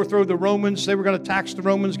going to overthrow the Romans. They were going to tax the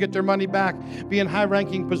Romans, get their money back, be in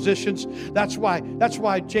high-ranking positions. That's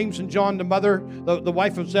why James and John, the mother, the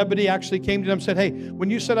wife of Zebedee, actually came to them and said, "Hey, when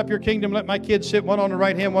you set up your kingdom, let my kids sit one on the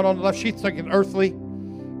right hand, one on the left." She's thinking earthly.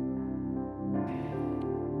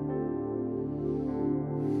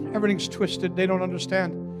 Everything's twisted. They don't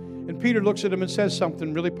understand. And Peter looks at him and says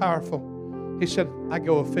something really powerful. He said, I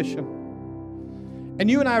go a-fishing.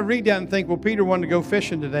 And you and I read that and think, well, Peter wanted to go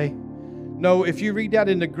fishing today. No, if you read that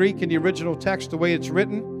in the Greek, in the original text, the way it's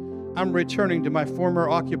written, I'm returning to my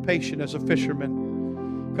former occupation as a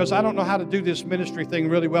fisherman. Because I don't know how to do this ministry thing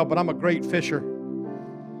really well, but I'm a great fisher.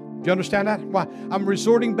 Do you understand that? Why? I'm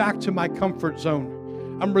resorting back to my comfort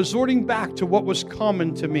zone. I'm resorting back to what was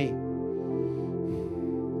common to me.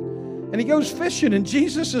 And he goes fishing, and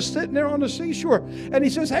Jesus is sitting there on the seashore. And he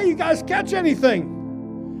says, hey, you guys catch anything?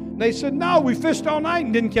 And they said, no, we fished all night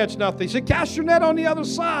and didn't catch nothing. He said, cast your net on the other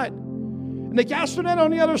side. And they cast their net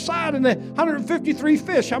on the other side, and the 153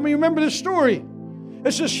 fish. How many remember this story?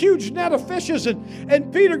 It's this huge net of fishes,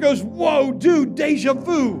 and Peter goes, whoa, dude, deja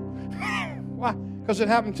vu. Why? Because it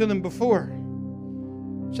happened to them before.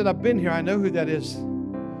 He said, I've been here. I know who that is.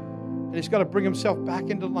 And he's got to bring himself back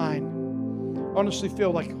into line. I honestly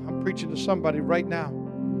feel like I'm preaching to somebody right now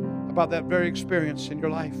about that very experience in your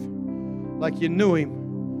life. Like you knew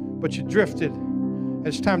him, but you drifted. And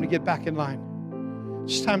it's time to get back in line.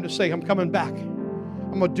 It's time to say, I'm coming back.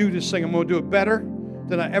 I'm going to do this thing. I'm going to do it better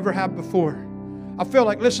than I ever have before. I feel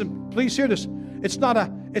like, listen, please hear this. It's not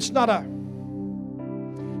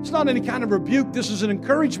any kind of rebuke. This is an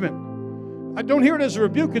encouragement. I don't hear it as a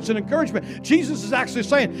rebuke. It's an encouragement. Jesus is actually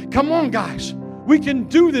saying, come on, guys. We can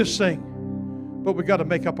do this thing. But we got to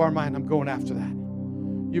make up our mind. I'm going after that.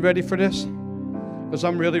 You ready for this? Because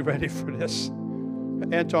I'm really ready for this.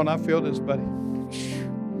 Anton, I feel this, buddy.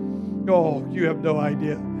 Oh, you have no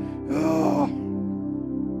idea. Oh.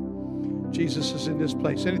 Jesus is in this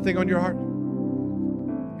place. Anything on your heart?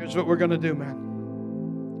 Here's what we're going to do, man.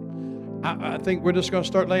 I think we're just going to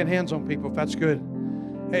start laying hands on people, if that's good.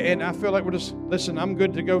 And I feel like we're just, listen, I'm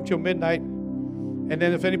good to go till midnight. And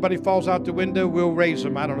then if anybody falls out the window, we'll raise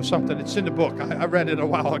them. I don't know, something. It's in the book. I read it a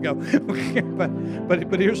while ago.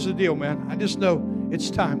 but here's the deal, man. I just know it's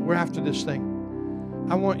time. We're after this thing.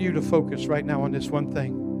 I want you to focus right now on this one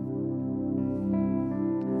thing.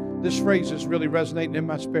 This phrase is really resonating in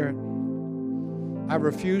my spirit. I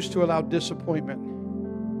refuse to allow disappointment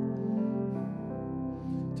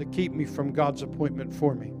to keep me from God's appointment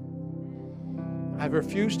for me. I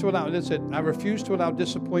refuse to allow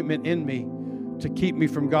disappointment in me to keep me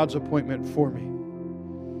from God's appointment for me.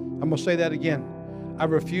 I'm going to say that again. I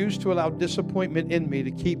refuse to allow disappointment in me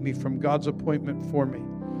to keep me from God's appointment for me.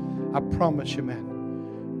 I promise you,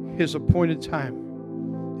 man, His appointed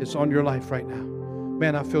time is on your life right now.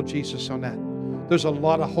 Man, I feel Jesus on that. There's a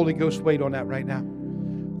lot of Holy Ghost weight on that right now.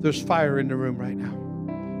 There's fire in the room right now.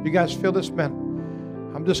 You guys feel this, man?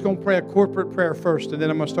 I'm just going to pray a corporate prayer first, and then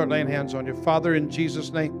I'm going to start laying hands on you. Father, in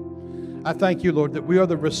Jesus' name, I thank you, Lord, that we are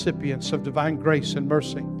the recipients of divine grace and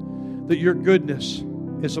mercy, that your goodness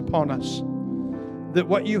is upon us, that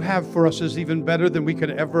what you have for us is even better than we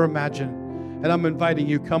could ever imagine. And I'm inviting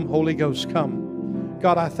you, come, Holy Ghost, come.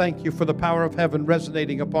 God, I thank you for the power of heaven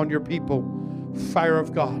resonating upon your people. Fire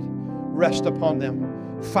of God, rest upon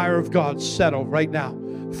them. Fire of God, settle right now.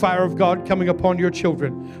 Fire of God coming upon your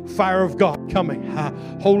children. Fire of God coming.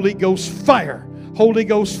 Holy Ghost fire. Holy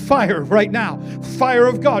Ghost fire right now. Fire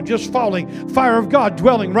of God just falling. Fire of God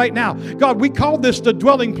dwelling right now. God, we call this the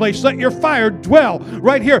dwelling place. Let your fire dwell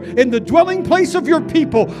right here in the dwelling place of your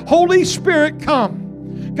people. Holy Spirit, come.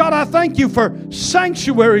 God, I thank you for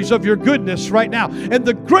sanctuaries of your goodness right now and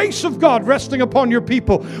the grace of God resting upon your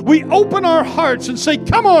people. We open our hearts and say,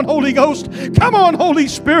 come on, Holy Ghost. Come on, Holy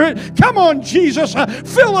Spirit. Come on, Jesus.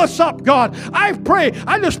 Fill us up, God. I pray,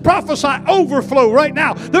 I just prophesy overflow right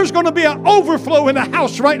now. There's going to be an overflow in the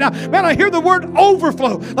house right now. Man, I hear the word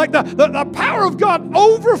overflow, like the power of God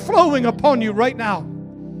overflowing upon you right now.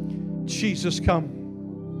 Jesus, come.